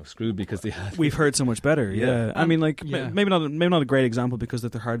you know, screwed because they had. We've heard so much better. Yeah, I mean, like maybe not a great example because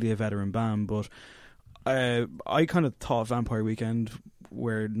they're hardly a veteran band, but I kind of thought Vampire Weekend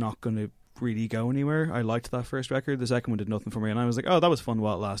were not going to really go anywhere. I liked that first record. The second one did nothing for me, and I was like, oh, that was fun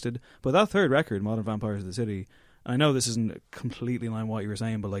while it lasted. But that third record, Modern Vampires of the City, and I know this isn't completely in line with what you were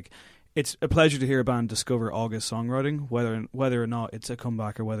saying, but like, it's a pleasure to hear a band discover August songwriting, whether or not it's a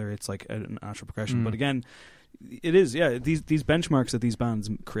comeback or whether it's like an natural progression. But again, it is, these benchmarks that these bands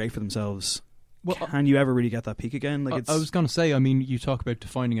create for themselves. Well, can you ever really get that peak again? Like, I was going to say, I mean, you talk about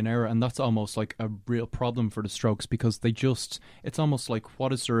defining an era, and that's almost like a real problem for the Strokes, because it's almost like,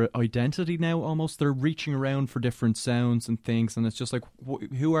 what is their identity now? Almost, they're reaching around for different sounds and things, and it's just like,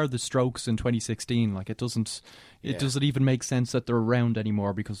 who are the Strokes in 2016? Like, does it even make sense that they're around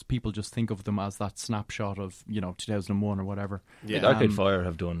anymore, because people just think of them as that snapshot of, you know, 2001 or whatever. Yeah, Arcade Fire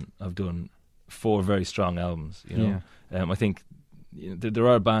have done 4 very strong albums. You know, I think. You know, there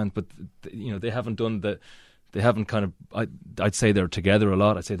are bands, but you know, they haven't kind of. I'd say they're together a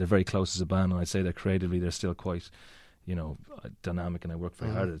lot. I'd say they're very close as a band, and I'd say that creatively they're still quite, you know, dynamic, and I work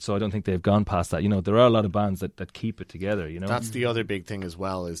very hard at it. So I don't think they've gone past that. You know, there are a lot of bands that keep it together. You know, that's the other big thing as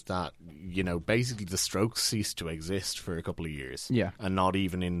well, is that, you know, basically the Strokes ceased to exist for a couple of years. Yeah, and not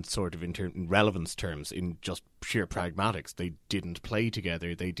even in sort of in relevance terms, in just pure pragmatics. They didn't play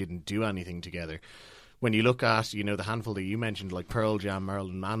together. They didn't do anything together. When you look at, you know, the handful that you mentioned, like Pearl Jam,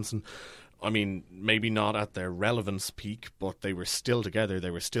 Marilyn Manson, I mean, maybe not at their relevance peak, but they were still together,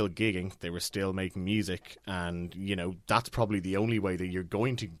 they were still gigging, they were still making music, and, you know, that's probably the only way that you're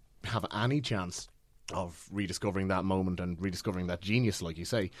going to have any chance of rediscovering that moment and rediscovering that genius, like you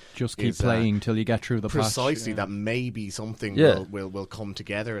say. Just keep playing till you get through the patch. Precisely, that maybe something will come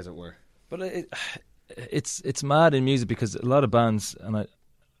together, as it were. But it's mad in music, because a lot of bands, and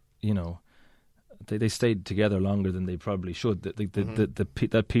you know, they stayed together longer than they probably should.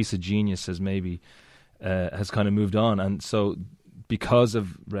 That piece of genius has maybe has kind of moved on, and so because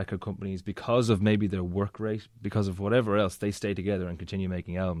of record companies, because of maybe their work rate, because of whatever else, they stay together and continue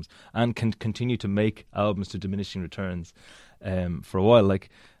making albums, and can continue to make albums to diminishing returns for a while.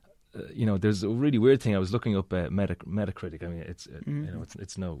 Like, there's a really weird thing. I was looking up Metacritic. I mean, it's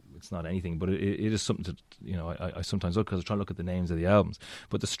not anything, but it is something to, I sometimes look, because I try to look at the names of the albums.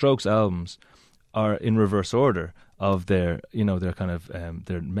 But the Strokes albums are in reverse order of their kind of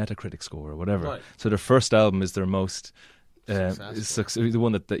their Metacritic score or whatever. Right. So their first album is their most the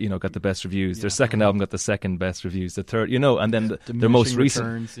one that got the best reviews. Their second album got the second best reviews. The third, and then their most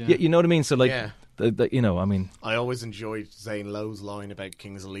recent. Yeah, you know what I mean. So like, I mean, I always enjoyed Zane Lowe's line about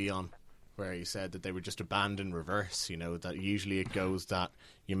Kings of Leon, where he said that they were just a band in reverse. That usually it goes that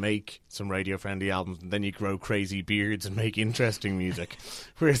you make some radio-friendly albums and then you grow crazy beards and make interesting music.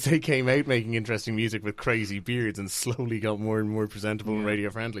 Whereas they came out making interesting music with crazy beards and slowly got more and more presentable and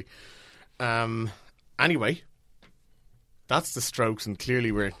radio-friendly. Anyway, that's the Strokes, and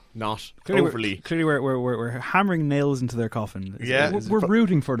clearly we're not overly... Clearly we're hammering nails into their coffin. We're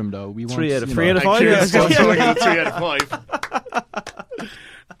rooting for them, though. We want 3 out of 5. Yeah. 3 out of 5.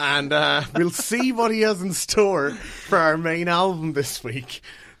 And we'll see what he has in store for our main album this week,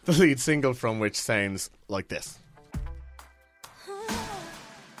 the lead single from which sounds like this.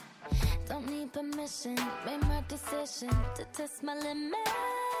 Don't need permission, made my decision to test my limits.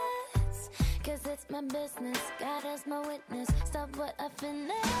 Cause it's my business, God as my witness. Stop what I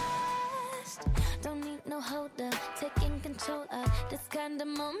finished. Don't need no holder, taking control of this kind of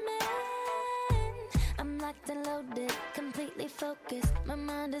moment. I'm locked and loaded, completely focused. My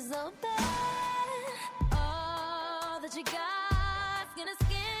mind is open. All that you got, skin to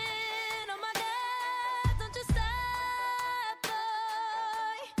skin. Oh my God, don't you stop,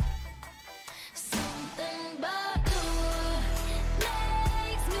 boy. Something about you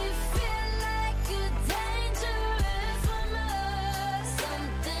makes me feel like you're dangerous from us.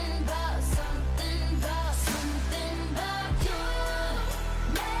 Something about you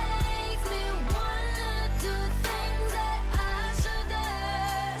makes me wanna do things that I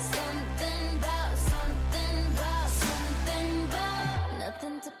shouldn't. Something about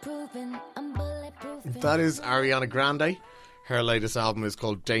nothing to prove, and I'm bulletproof. That is Ariana Grande. Her latest album is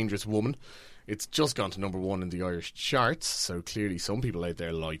called Dangerous Woman. It's just gone to number 1 in the Irish charts, so clearly some people out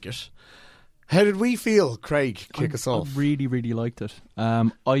there like it. How did we feel, Craig? Kick us off. I really, really liked it.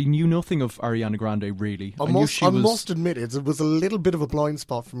 I knew nothing of Ariana Grande, really. I must admit, it was a little bit of a blind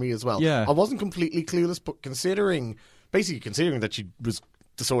spot for me as well. Yeah. I wasn't completely clueless, but considering that she was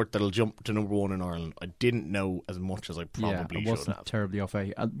the sort that'll jump to number 1 in Ireland, I didn't know as much as I probably should have. Terribly off.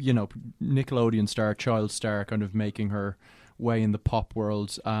 Nickelodeon star, child star, kind of making her way in the pop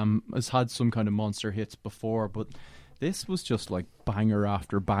world. Has had some kind of monster hits before, but this was just like banger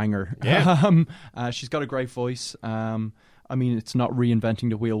after banger. Yeah. She's got a great voice. I mean, it's not reinventing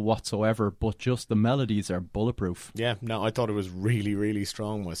the wheel whatsoever, but just the melodies are bulletproof. Yeah, no, I thought it was really, really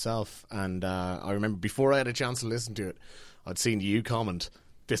strong myself. And I remember before I had a chance to listen to it, I'd seen you comment,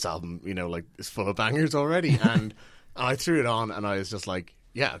 this album, is full of bangers already. And I threw it on and I was just like,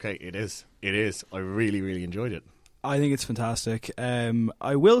 yeah, okay, it is. I really, really enjoyed it. I think it's fantastic.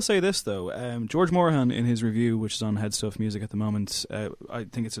 I will say this, though. George Morahan, in his review, which is on Head Stuff Music at the moment, I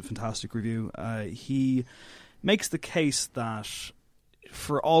think it's a fantastic review. He makes the case that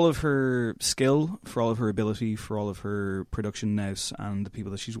for all of her skill, for all of her ability, for all of her production nous and the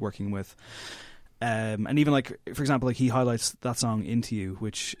people that she's working with, and even for example, he highlights that song Into You,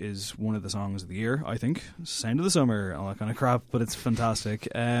 which is one of the songs of the year, I think. Sound of the Summer, all that kind of crap, but it's fantastic.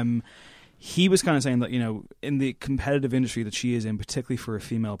 He was kind of saying that, in the competitive industry that she is in, particularly for a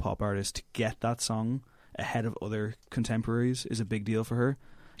female pop artist, to get that song ahead of other contemporaries is a big deal for her.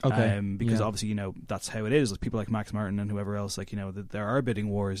 Okay. Because obviously, that's how it is. People like Max Martin and whoever else, there are bidding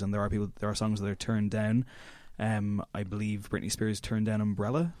wars, and there are songs that are turned down. I believe Britney Spears turned down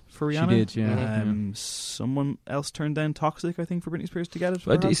Umbrella for Rihanna. She did, yeah. Someone else turned down Toxic, I think, for Britney Spears to get it.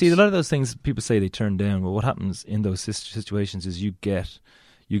 But you see, a lot of those things people say they turn down. Well, what happens in those situations is you get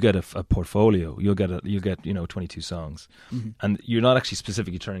a portfolio. You'll get 22 songs, and you're not actually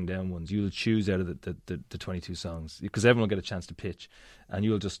specifically turning down ones. You'll choose out of the 22 songs because everyone will get a chance to pitch, and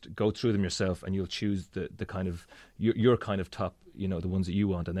you'll just go through them yourself, and you'll choose the kind of your kind of top, the ones that you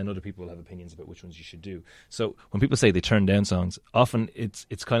want, and then other people will have opinions about which ones you should do. So when people say they turn down songs, often it's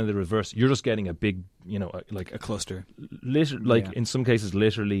kind of the reverse. You're just getting a big, like a cluster, in some cases,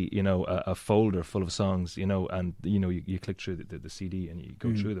 literally, a folder full of songs, and you click through the CD and you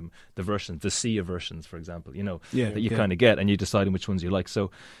go through them, the versions, the sea of versions, for example, that you kind of get, and you decide which ones you like.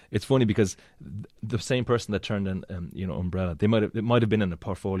 So it's funny because the same person that turned in, Umbrella, it might have been in a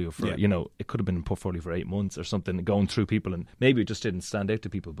portfolio for, it could have been in a portfolio for 8 months or something, going through people, and maybe maybe it just didn't stand out to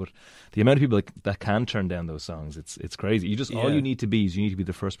people, but the amount of people that can turn down those songs, it's crazy. You just all you need to be is you need to be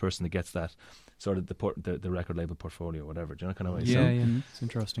the first person that gets that sort of the record label portfolio, whatever. Do you know kind of way? Yeah, it's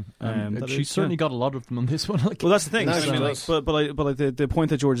interesting. She certainly got a lot of them on this one. Like, well, that's the thing. Nice, I mean, nice. but the point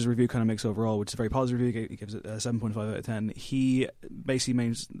that George's review kind of makes overall, which is a very positive review, he gives it a 7.5 out of 10. He basically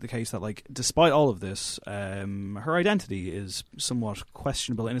makes the case that, like, despite all of this, her identity is somewhat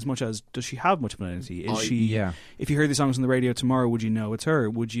questionable in as much as, does she have much of an identity? Is she? Yeah. If you heard the songs on the radio tomorrow, would you know it's her?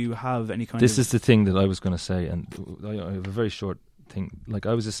 Would you have any kind of? This is the thing that I was going to say, and I have a very short thing. Like,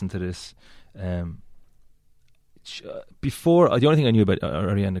 I was listening to this before. The only thing I knew about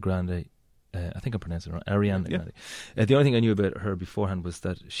Ariana Grande, I think I'm pronouncing it wrong, Ariana Grande. The only thing I knew about her beforehand was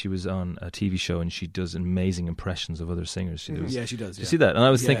that she was on a TV show and she does amazing impressions of other singers. She Yeah, she does. You see that? And I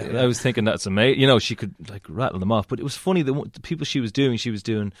was thinking that's amazing. You know, she could like rattle them off. But it was funny the people she was doing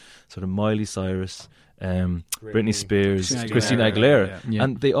sort of Miley Cyrus, Britney Spears, Christina Aguilera,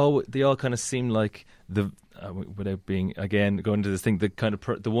 and they all kind of seemed like the. Without being again going to this thing, the kind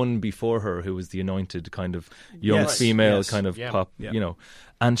of the one before her who was the anointed kind of young female kind of pop, you know,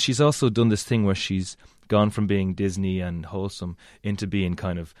 and she's also done this thing where she's gone from being Disney and wholesome into being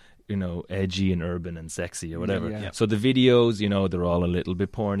kind of, you know, edgy and urban and sexy or whatever. So the videos, you know, they're all a little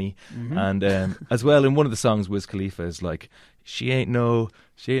bit porny, and as well in one of the songs, Wiz Khalifa is like, she ain't no.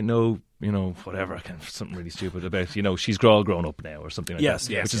 You know, whatever, something really stupid about, you know, she's all grown up now or something like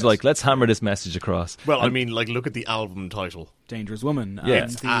that. Which is like, let's hammer this message across. Well, I mean, like, look at the album title. Dangerous Woman. Yeah.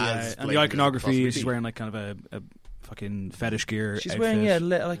 And the iconography, she's wearing like kind of a fucking fetish gear She's outfit. wearing,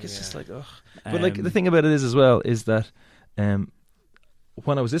 like, it's just like, ugh. But like, the thing about it is as well, is that when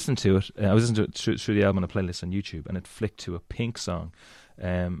I was listening to it, I was listening to it through the album on a playlist on YouTube, and it flicked to a Pink song.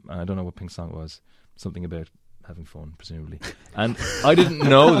 And I don't know what Pink song it was. Something about having fun, presumably, and I didn't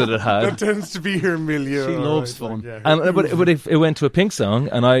know that it had. That tends to be her milieu. She loves fun, and but it went to a Pink song,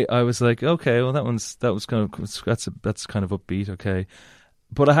 and I was like, okay, well that was kind of that's kind of upbeat, okay,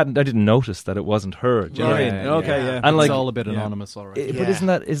 but I didn't notice that it wasn't her. Do you know what I mean? Okay, and like, it's all a bit anonymous, all right. But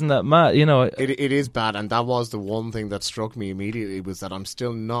isn't that mad? You know, it is bad, and that was the one thing that struck me immediately, was that I'm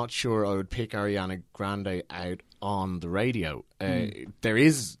still not sure I would pick Ariana Grande out on the radio. There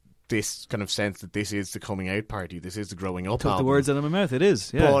is this kind of sense that this is the coming out party, this is the growing up Took album. the words out of my mouth. It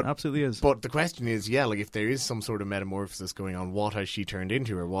is, it absolutely is. But the question is, like, if there is some sort of metamorphosis going on, what has she turned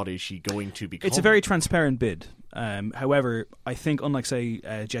into, or what is she going to become? It's a very transparent bid. However, I think, unlike, say,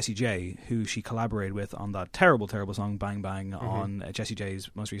 Jessie J, who she collaborated with on that terrible song Bang Bang on Jessie J's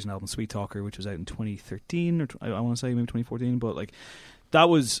most recent album Sweet Talker, which was out in 2013, or I want to say maybe 2014, but like, that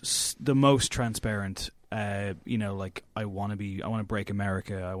was the most transparent. You know, like, I want to break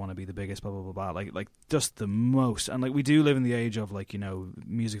America, I want to be the biggest, blah blah blah blah. Like just the most. And like, we do live in the age of, like, you know,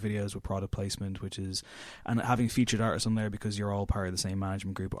 music videos with product placement, which is, and having featured artists on there because you're all part of the same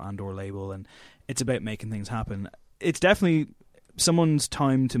management group and or label, and it's about making things happen. It's definitely someone's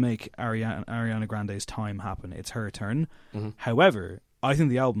time to make Ariana Grande's time happen. It's her turn. However, I think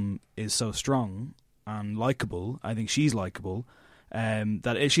the album is so strong and likable. I think she's likable.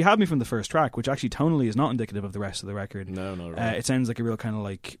 That she had me from the first track, which actually tonally is not indicative of the rest of the record. No, right. It sounds like a real kind of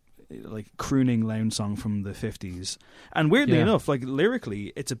like crooning lounge song from the 50s. And weirdly enough, like,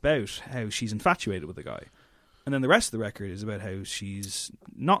 lyrically, it's about how she's infatuated with the guy. And then the rest of the record is about how she's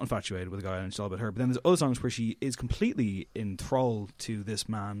not infatuated with the guy and it's all about her. But then there's other songs where she is completely enthralled to this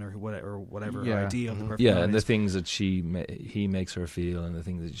man or whatever her idea of the perfect man and the is. things that he makes her feel, and the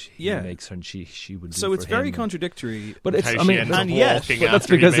things that he makes her and she would do. So it's for very him. contradictory. But it's, how I mean, she ends up and yet- walking but that's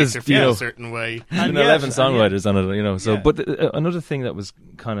after because he makes there's, her you feel know, a certain way. and 11 songwriters on it, you know. So, but another thing that was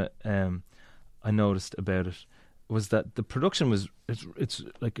kind of I noticed about it was that the production was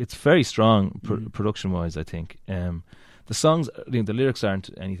it's very strong production wise. I think the songs, you know, the lyrics aren't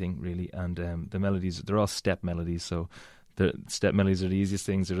anything really, and the melodies, they're all step melodies. So the step melodies are the easiest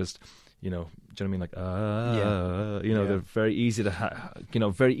things. They're just, you know, do you know what I mean? Like, you know, they're very easy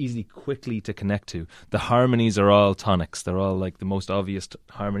to, very easily, quickly to connect to. The harmonies are all tonics. They're all like the most obvious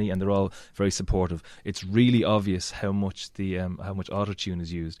harmony, and they're all very supportive. It's really obvious how much how much autotune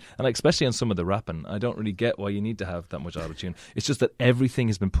is used, and like, especially on some of the rapping. I don't really get why you need to have that much autotune. It's just that everything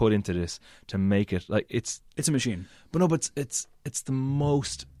has been put into this to make it like it's a machine. But no, but it's the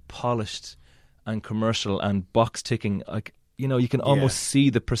most polished and commercial and box ticking, like. You know, you can almost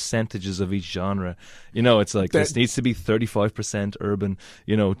see the percentages of each genre. You know, it's like this needs to be 35% urban,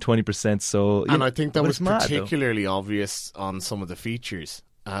 20% soul. And I think that was particularly obvious on some of the features.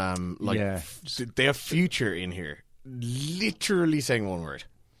 They have Future in here, literally saying one word.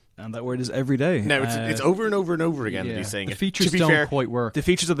 And that word is every day. Now, it's over and over and over again that Yeah. he's saying The it. features To be don't fair, quite work. The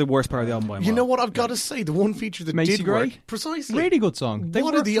features are the worst part of the album by a you mile. know what I've got to say? The one feature that Macy did Gray? work precisely. Really good song. They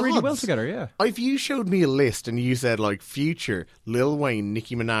What are worked the really well odds? together. Yeah. If you showed me a list and you said like Future, Lil Wayne,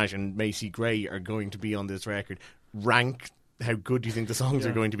 Nicki Minaj, and Macy Gray are going to be on this record, rank how good do you think the songs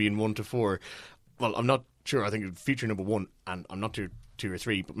are going to be in 1 to 4? Well, I'm not sure. I think Future number 1, and I'm not 2 or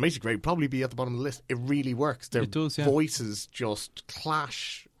 3, but Macy Gray would probably be at the bottom of the list. It really works. Their It does, yeah. voices just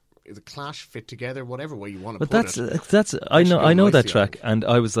clash. The clash fit together, whatever way you want to But put it. that's I know nicely, that I track, think. and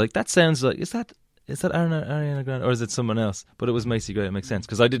I was like, that sounds like is that Ariana Grande or is it someone else? But it was Macy Gray. It makes sense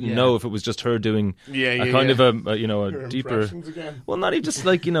because I didn't know if it was just her doing a kind of a deeper. Again. Well, not even just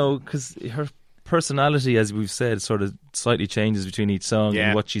like because her personality, as we've said, sort of slightly changes between each song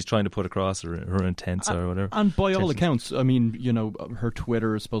and what she's trying to put across, or her intents or whatever. And by all accounts, I mean, her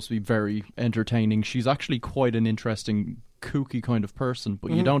Twitter is supposed to be very entertaining. She's actually quite an interesting, kooky kind of person, but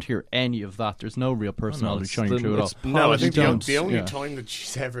you don't hear any of that. There's no real personality shining through at all. No, I think don't. the only Yeah. time that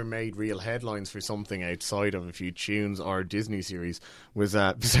she's ever made real headlines for something outside of a few tunes or Disney series was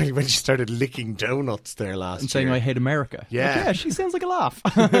certainly when she started licking donuts there last And saying, year. I hate America. Yeah. Like, yeah, she sounds like a laugh.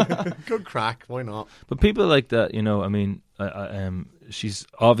 Good crack, why not? But people like that, I mean, she's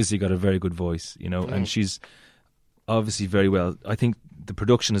obviously got a very good voice, and she's obviously very well. I think the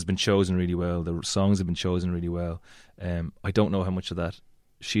production has been chosen really well. The songs have been chosen really well. I don't know how much of that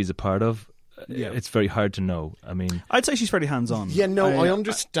she's a part of. It's very hard to know. I mean, I'd say she's fairly hands-on. Yeah, no, I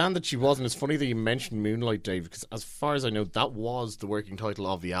understand that she wasn't. It's funny that you mentioned Moonlight, Dave, because as far as I know, that was the working title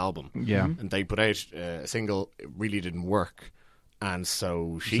of the album. Yeah. And they put out a single, it really didn't work. And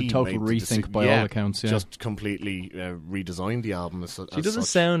so she a total made the rethink by all accounts, yeah. Just completely redesigned the album. she doesn't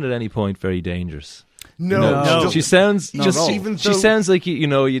sound at any point very dangerous. No. She sounds Not at all. She sounds like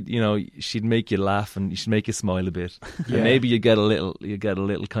she'd make you laugh and she'd make you smile a bit. Yeah. And maybe you get a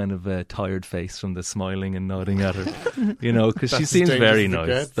little kind of tired face from the smiling and nodding at her, because she That's seems as very dangerous as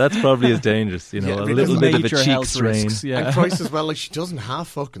it nice. gets. That's probably as dangerous, Yeah, a but little bit of a major cheek health strain. risks, yeah. And Christ as well, like she doesn't half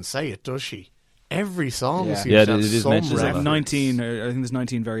fucking say it, does she? Every song seems Yeah, to have it is some mentioned. reference. 19. I think there's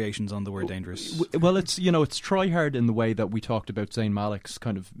 19 variations on the word dangerous. Well, it's it's try hard in the way that we talked about Zayn Malik's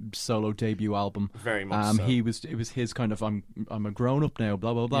kind of solo debut album. Very much so. It was his kind of I'm a grown up now,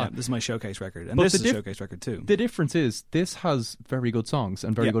 blah blah blah. Yeah, this is my showcase record, and But this the is a showcase record too. The difference is this has very good songs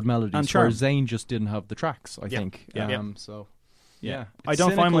and very Yeah. good melodies, And where charm. Zayn just didn't have the tracks. I think. Yeah. So. Yeah, Yeah, I it's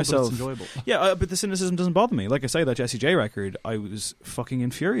don't find cynical, but it's myself. enjoyable. Yeah, but the cynicism doesn't bother me. Like I say, that Jessie J record, I was fucking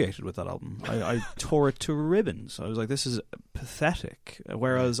infuriated with that album. I tore it to ribbons. I was like, this is pathetic.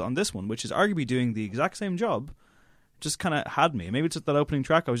 Whereas on this one, which is arguably doing the exact same job, just kind of had me. Maybe it's just that opening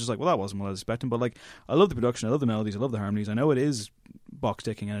track. I was just like, well, that wasn't what I was expecting. But like, I love the production, I love the melodies, I love the harmonies. I know it is box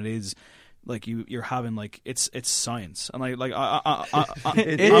ticking, and it is. Like you're having like it's science, and It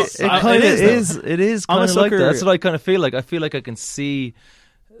is kind of like that. That's what I kind of feel like. I feel like I can see,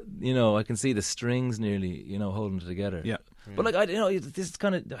 I can see the strings nearly, holding it together. Yeah. But like this is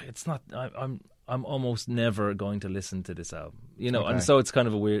kind of. It's not. I'm almost never going to listen to this album, and so it's kind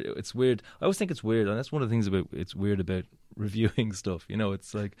of it's weird. I always think it's weird, and that's one of the things it's weird about reviewing stuff.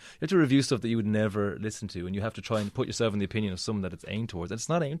 It's like you have to review stuff that you would never listen to, and you have to try and put yourself in the opinion of someone that it's aimed towards. And it's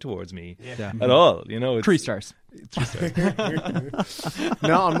not aimed towards me at all. It's 3 stars. 3 stars.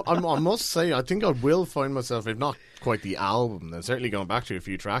 No, I must say, I think I will find myself, if not quite the album, then certainly going back to a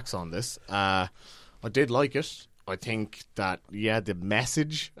few tracks on this. I did like it. I think that the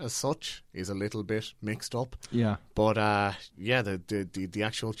message as such is a little bit mixed up. Yeah. But the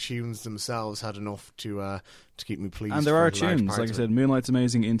actual tunes themselves had enough to keep me pleased. And there for are large tunes, parts like I of said, it. Moonlight's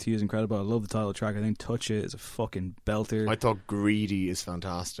amazing, Into You is incredible. I love the title track. I think Touch It is a fucking belter. I thought Greedy is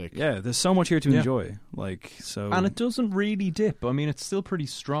fantastic. Yeah, there's so much here to enjoy. And it doesn't really dip. I mean, it's still pretty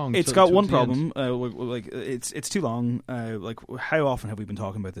strong. It's got one problem. It's too long. How often have we been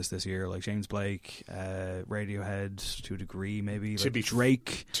talking about this year? Like James Blake, Radiohead, to a degree, maybe. To be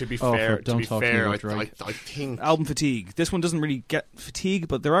Drake. To be fair, Drake. I think album fatigue. This one doesn't really get fatigue,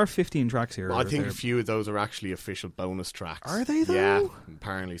 but there are 15 tracks here. Well, I think a few of those are actually official bonus tracks. Are they though? Yeah,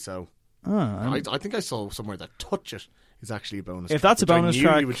 apparently so. I think I saw somewhere that Touch It is actually a bonus. If track, that's a bonus which I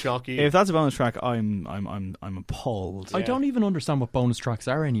knew track, would shock you. if that's a bonus track, I'm appalled. I don't even understand what bonus tracks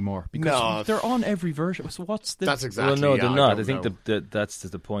are anymore because they're on every version. So what's the? That's exactly. Well, no, they're not. I don't think know. that's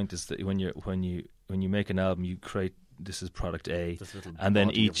the point is that when you make an album, you create. This is product A, This little and then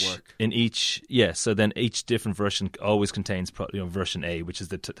body of work. so then each different version always contains version A, which is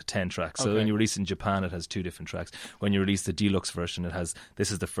the 10 tracks. So Okay. when you release it in Japan, it has 2 different tracks. When you release the deluxe version, it has this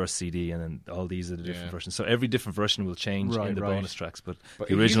is the first CD, and then all these are the different versions. So every different version will change in the bonus tracks, but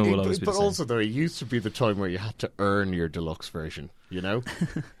the original will always be the But same. also, there used to be the time where you had to earn your deluxe version. you know?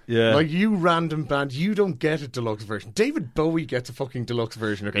 Yeah. Like, you random band, you don't get a deluxe version. David Bowie gets a fucking deluxe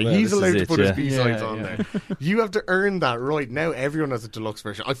version, okay? Well, He's this is allowed to it, put his yeah. B-sides on there. You have to earn that right. Now everyone has a deluxe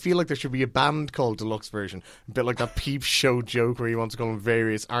version. I feel like there should be a band called Deluxe Version. A bit like that Peep Show joke where he wants to call them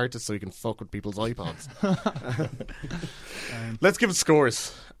various artists so he can fuck with people's iPods. Let's give it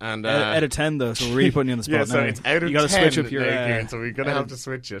scores. And out of 10 though, so we're really putting you on the spot yeah, now. so it's out of you got to 10 switch up your. now, Kieran, so we're going to have to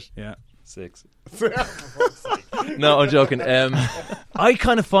switch it. Yeah. 6. No, I'm joking. I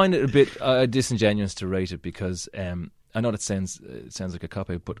kind of find it a bit disingenuous to rate it because I know that sounds like a cop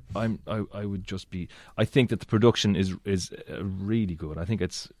out, but I would just be. I think that the production is really good. I think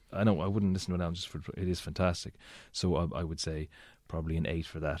it's. I wouldn't listen to it now just for it is fantastic. So I would say probably an 8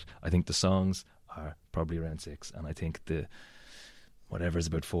 for that. I think the songs are probably around 6, and I think the whatever is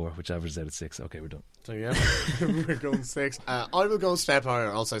about 4, whichever is out of 6. Okay, we're done. So yeah, we're going 6. I will go a step higher.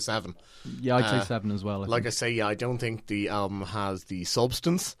 I'll say 7. Yeah, I'd say 7 as well. I say, yeah, I don't think the album has the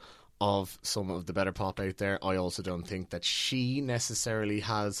substance of some of the better pop out there. I also don't think that she necessarily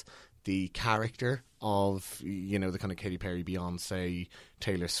has the character of, you know, the kind of Katy Perry, Beyonce,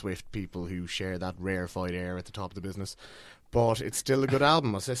 Taylor Swift people who share that rarefied air at the top of the business. But it's still a good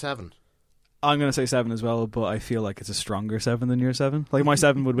album. I'll say 7. I'm going to say 7 as well, but I feel like it's a stronger 7 than your 7. Like, my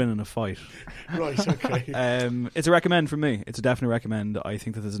 7 would win in a fight. Right, okay. It's a recommend from me. It's a definite recommend. I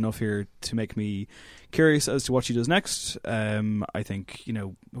think that there's enough here to make me curious as to what she does next. I think, you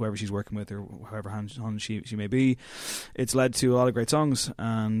know, whoever she's working with or however hand she may be, it's led to a lot of great songs,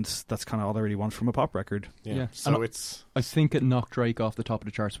 and that's kind of all I really want from a pop record. Yeah. So I think it knocked Drake off the top of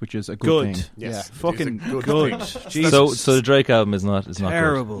the charts, which is a good thing. Yes, yeah. Fucking good. So the Drake album is not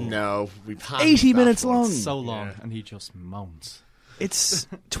terrible. Good. No, we've had 80 minutes long. So long, and he just moans. It's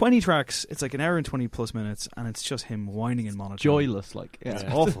 20 tracks. It's like an hour and 20 plus minutes, and it's just him whining in monotone. Joyless, like it's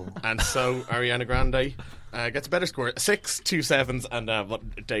awful. And so Ariana Grande gets a better score: 6, 2 7s, and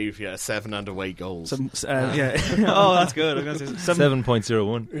what Dave? Yeah, 7 and away goals. Yeah. Oh, that's good. I'm gonna say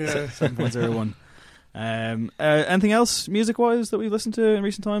 7.01. Yeah, 7.01. Anything else music-wise that we've listened to in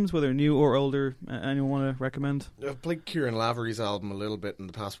recent times, whether new or older? Anyone want to recommend? I've played Kieran Lavery's album a little bit in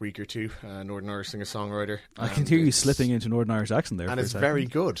the past week or two. Northern Irish singer-songwriter. I can hear you slipping into Northern Irish accent there, and for it's a second. very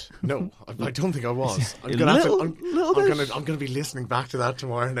good. No, I don't think I was. I'm gonna be listening back to that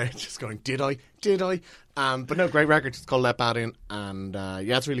tomorrow night, just going, did I? But no, great record. It's called Let Bad In, and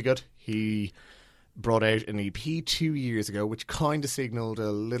yeah, it's really good. He brought out an EP 2 years ago, which kind of signalled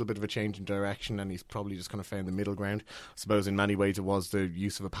a little bit of a change in direction, and he's probably just kind of found the middle ground. I suppose in many ways it was the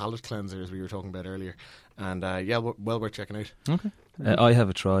use of a palate cleanser, as we were talking about earlier. And yeah, well worth checking out. Okay. I Have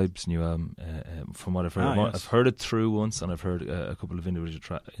a Tribe's new album. From what I've heard, yes. I've heard it through once, and I've heard a couple of individual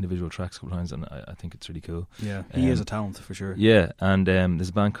tracks a couple of times, and I think it's really cool. Yeah, he is a talent for sure. Yeah, and there's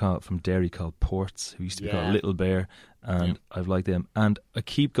a band from Derry called Ports, who used to be called Little Bear, and I've liked them. And I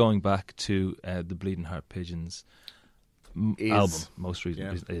keep going back to the Bleeding Heart Pigeons album. Most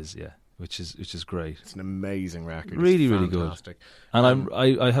recent is which is great. It's an amazing record. Really, it's really fantastic. Good. And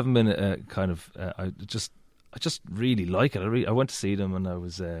I haven't been I just really like it. I went to see them, and I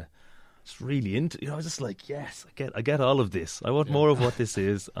was just really into. I was just like, yes, I get all of this. I want more of what this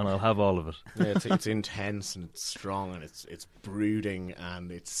is, and I'll have all of it. Yeah, it's intense and it's strong and it's brooding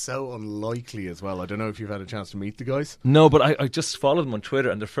and it's so unlikely as well. I don't know if you've had a chance to meet the guys. No, but I just followed them on Twitter,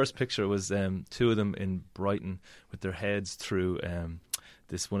 and their first picture was two of them in Brighton with their heads through.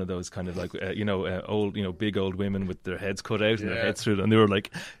 This one of those kind of like old big old women with their heads cut out and their heads through, and they were like,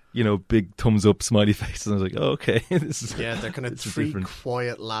 big thumbs up smiley faces. And I was like, oh, okay, this is they're kind of three different.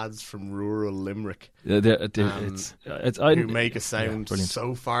 Quiet lads from rural Limerick. Who make a sound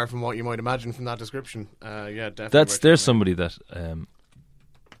so far from what you might imagine from that description. Definitely. There's somebody that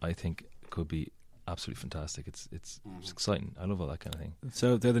I think could be absolutely fantastic. It's exciting. I love all that kind of thing.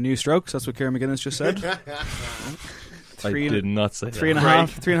 So they're the new Strokes. That's what Kieran McGuinness just said. I did not say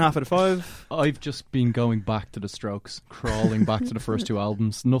 3.5 out of 5. I've just been going back to the Strokes, crawling back to the first 2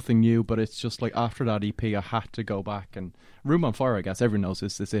 albums. Nothing new, but it's just like after that EP, I had to go back. And Room on Fire, I guess everyone knows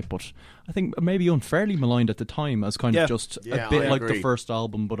this is it, but I think maybe unfairly maligned at the time as kind of just a bit like the first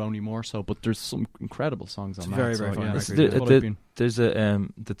album, but only more so. But there's some incredible songs on that. Very, very fun. There's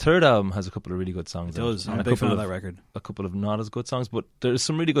the third album has a couple of really good songs. It does. And I'm a big fan of that record. A couple of not as good songs, but there's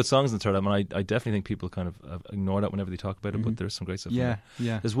some really good songs in the third album. And I definitely think people kind of ignore that whenever they talk about it. But there's some great stuff. Yeah.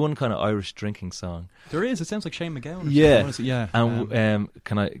 There's one kind of Irish drinking song. There is. It sounds like Shane MacGowan. Yeah. And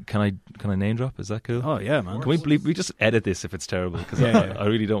can I name drop? Is that cool? Oh yeah, man. Can we just edit this if it's terrible? Because I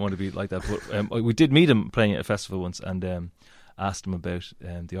really don't want to be like that. But we did meet him playing at a festival once, and asked him about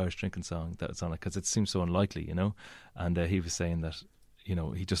the Irish drinking song that's on it, because it seems so unlikely, and he was saying that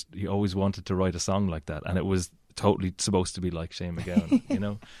he always wanted to write a song like that, and it was totally supposed to be like Shane MacGowan, you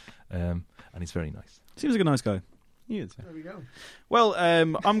know. And he's very nice. Seems like a nice guy. He is. There we go. Well,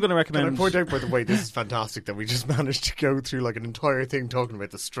 I'm going to recommend... Can I point out, by the way, this is fantastic that we just managed to go through like an entire thing talking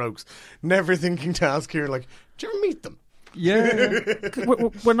about the Strokes, never thinking to ask here, like, do you ever meet them? Yeah.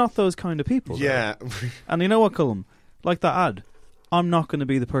 we're not those kind of people. Yeah. And you know what, Cullum? Like that ad, I'm not going to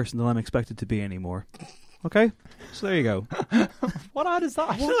be the person that I'm expected to be anymore. Okay? So there you go. What ad is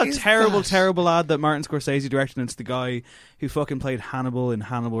that? What is that terrible ad that Martin Scorsese directed, and it's the guy who fucking played Hannibal in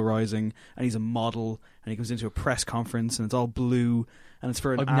Hannibal Rising, and he's a model, and he comes into a press conference, and it's all blue, and it's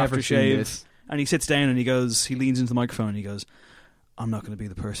for an aftershave, and he sits down and he leans into the microphone and he goes, I'm not going to be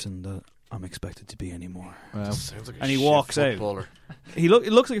the person that I'm expected to be anymore. Wow. Sounds like a And he shit walks footballer. out. It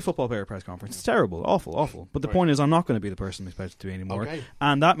looks like a football player press conference. It's terrible, awful. But the point is, I'm not going to be the person I'm expected to be anymore. Okay.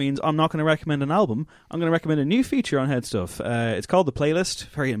 And that means I'm not going to recommend an album. I'm going to recommend a new feature on Head Stuff. It's called The Playlist,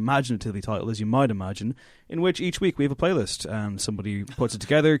 very imaginatively titled, as you might imagine, in which each week we have a playlist. Somebody puts it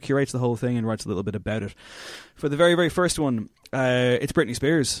together, curates the whole thing, and writes a little bit about it. For the very, very first one, it's Britney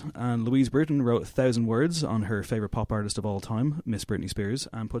Spears, and Louise Bruton wrote 1,000 words on her favourite pop artist of all time, Miss Britney Spears,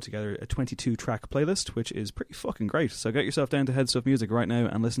 and put together a 22-track playlist, which is pretty fucking great. So get yourself down to Head Stuff Music right now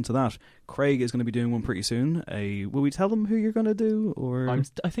and listen to that. Craig is going to be doing one pretty soon. Will we tell them who you're going to do? Or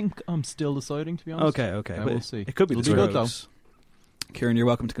I think I'm still deciding, to be honest. Okay. We'll see. It could be It'll the be good, Strokes. Kieran, you're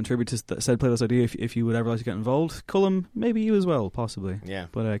welcome to contribute to said playlist idea if you would ever like to get involved. Cullum, maybe you as well, possibly. Yeah.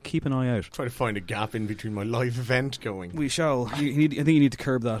 But keep an eye out. Try to find a gap in between my live event going. We shall. I think you need to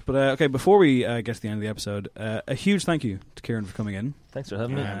curb that. But okay, before we get to the end of the episode, a huge thank you to Kieran for coming in. Thanks for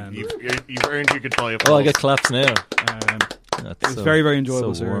having me. You've earned your goodbye. Oh, I get claps now. It was very, very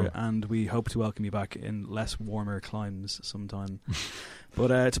enjoyable, sir, and we hope to welcome you back in less warmer climes sometime.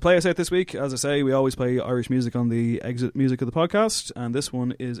 But to play us out this week, as I say, we always play Irish music on the exit music of the podcast, and this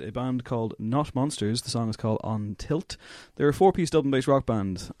one is a band called Not Monsters. The song is called On Tilt. They're a 4-piece Dublin-based rock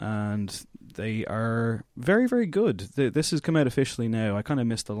band, and they are very, very good. This has come out officially now. I kind of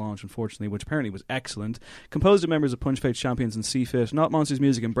missed the launch, unfortunately, which apparently was excellent. Composed of members of Punch Face Champions and C-Fit, Not Monsters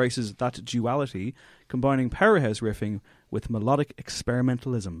music embraces that duality, combining powerhouse riffing with melodic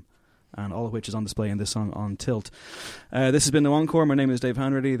experimentalism, and all of which is on display in this song On Tilt. This has been No Encore. My name is Dave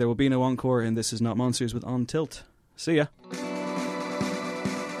Hanratty. There will be no encore, and this is Not Monsters with On Tilt. See ya.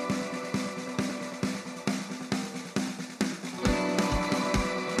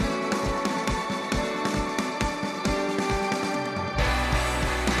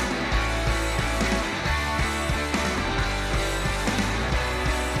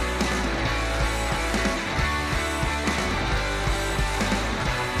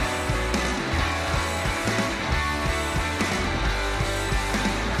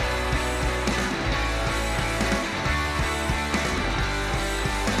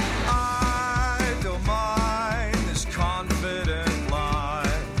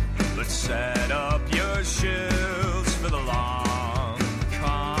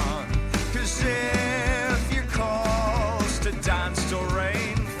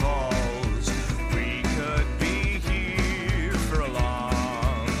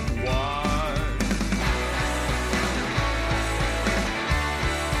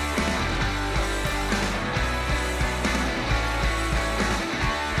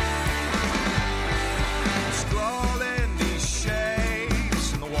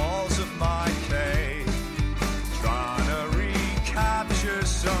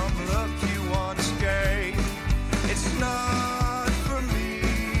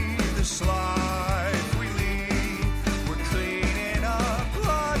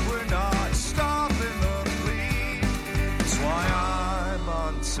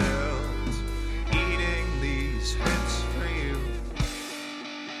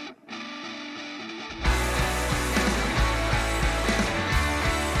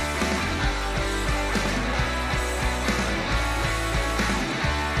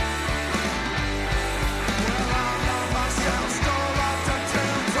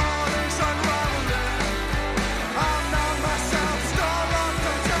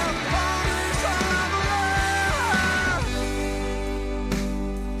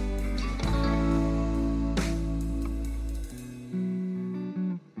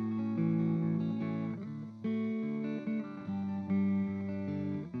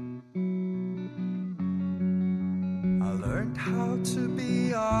 How to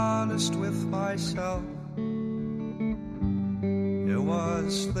be honest with myself. It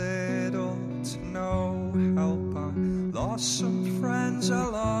was little to no help. I lost some friends, I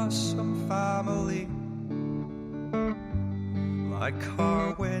lost some family. Like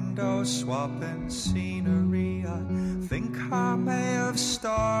car windows swapping scenery, I think I may have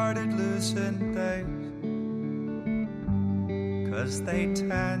started losing days. 'cause they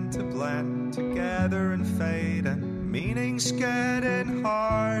tend to blend together and fade, and meaning's getting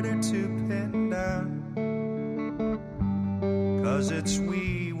harder to pin down. 'Cause it's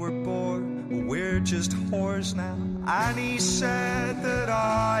we were bored, we're just whores now. And he said that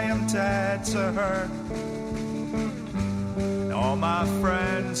I am dead to her. All my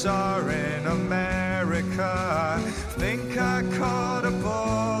friends are in America. I think I caught a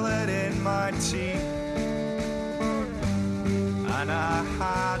bullet in my teeth, and I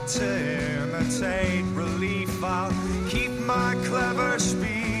had to imitate relief. I'll keep my clever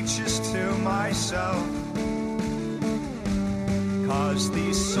speeches to myself, 'cause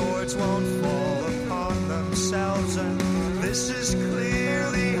these swords won't fall upon themselves, and this is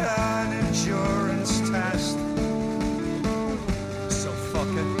clearly an endurance test. So fuck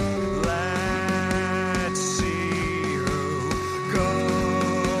it, let's see who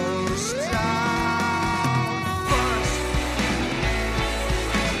goes down first.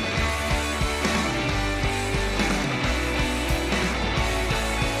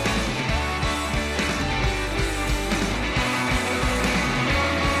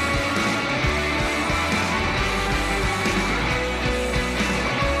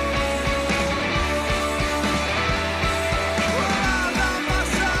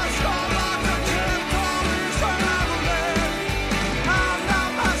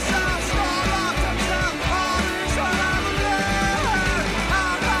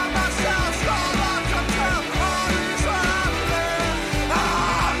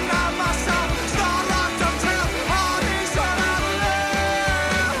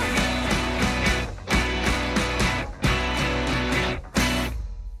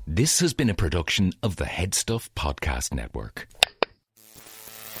 This has been a production of the Head Stuff Podcast Network.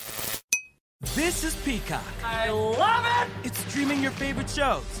 This is Peacock. I love it! It's streaming your favorite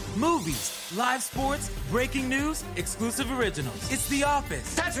shows, movies, live sports, breaking news, exclusive originals. It's The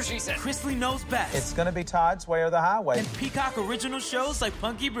Office. That's what she said. Chrisley Knows Best. It's gonna be Todd's Way or the Highway. And Peacock original shows like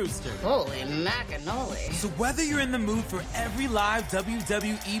Punky Brewster. Holy macanoli. So whether you're in the mood for every live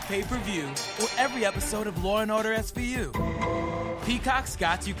WWE pay-per-view or every episode of Law & Order SVU, Peacock's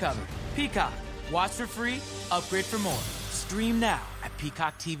got you covered. Peacock. Watch for free, upgrade for more. Stream now at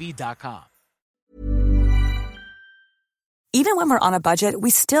peacocktv.com. Even when we're on a budget, we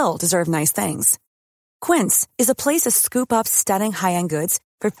still deserve nice things. Quince is a place to scoop up stunning high-end goods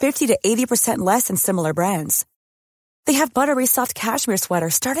for 50 to 80% less than similar brands. They have buttery soft cashmere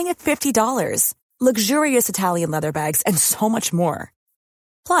sweaters starting at $50, luxurious Italian leather bags, and so much more.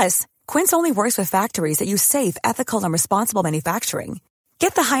 Plus, Quince only works with factories that use safe, ethical, and responsible manufacturing.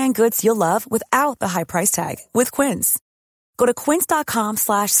 Get the high-end goods you'll love without the high price tag with Quince. Go to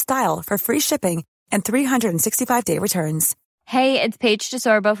quince.com/style for free shipping and 365-day returns. Hey, it's Paige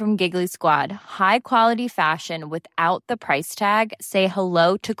DeSorbo from Giggly Squad. High quality fashion without the price tag. Say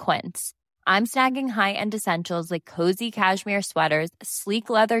hello to Quince. I'm snagging high-end essentials like cozy cashmere sweaters, sleek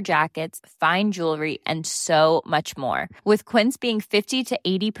leather jackets, fine jewelry, and so much more. With Quince being 50 to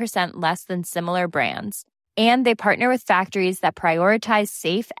 80% less than similar brands. And they partner with factories that prioritize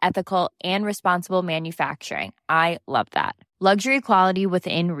safe, ethical, and responsible manufacturing. I love that. Luxury quality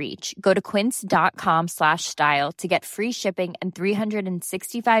within reach. Go to quince.com/style to get free shipping and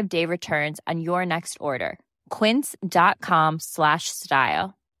 365-day returns on your next order.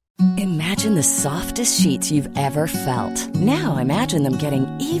 Quince.com/style. Imagine the softest sheets you've ever felt. Now imagine them getting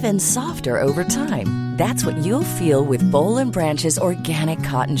even softer over time. That's what you'll feel with Boll & Branch's organic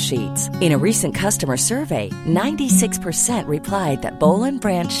cotton sheets. In a recent customer survey, 96% replied that Boll &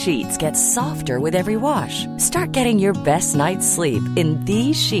 Branch sheets get softer with every wash. Start getting your best night's sleep in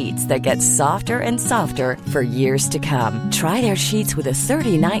these sheets that get softer and softer for years to come. Try their sheets with a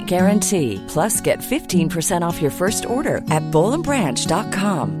 30-night guarantee. Plus, get 15% off your first order at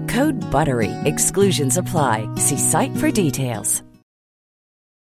bollandbranch.com. Code BUTTERY. Exclusions apply. See site for details.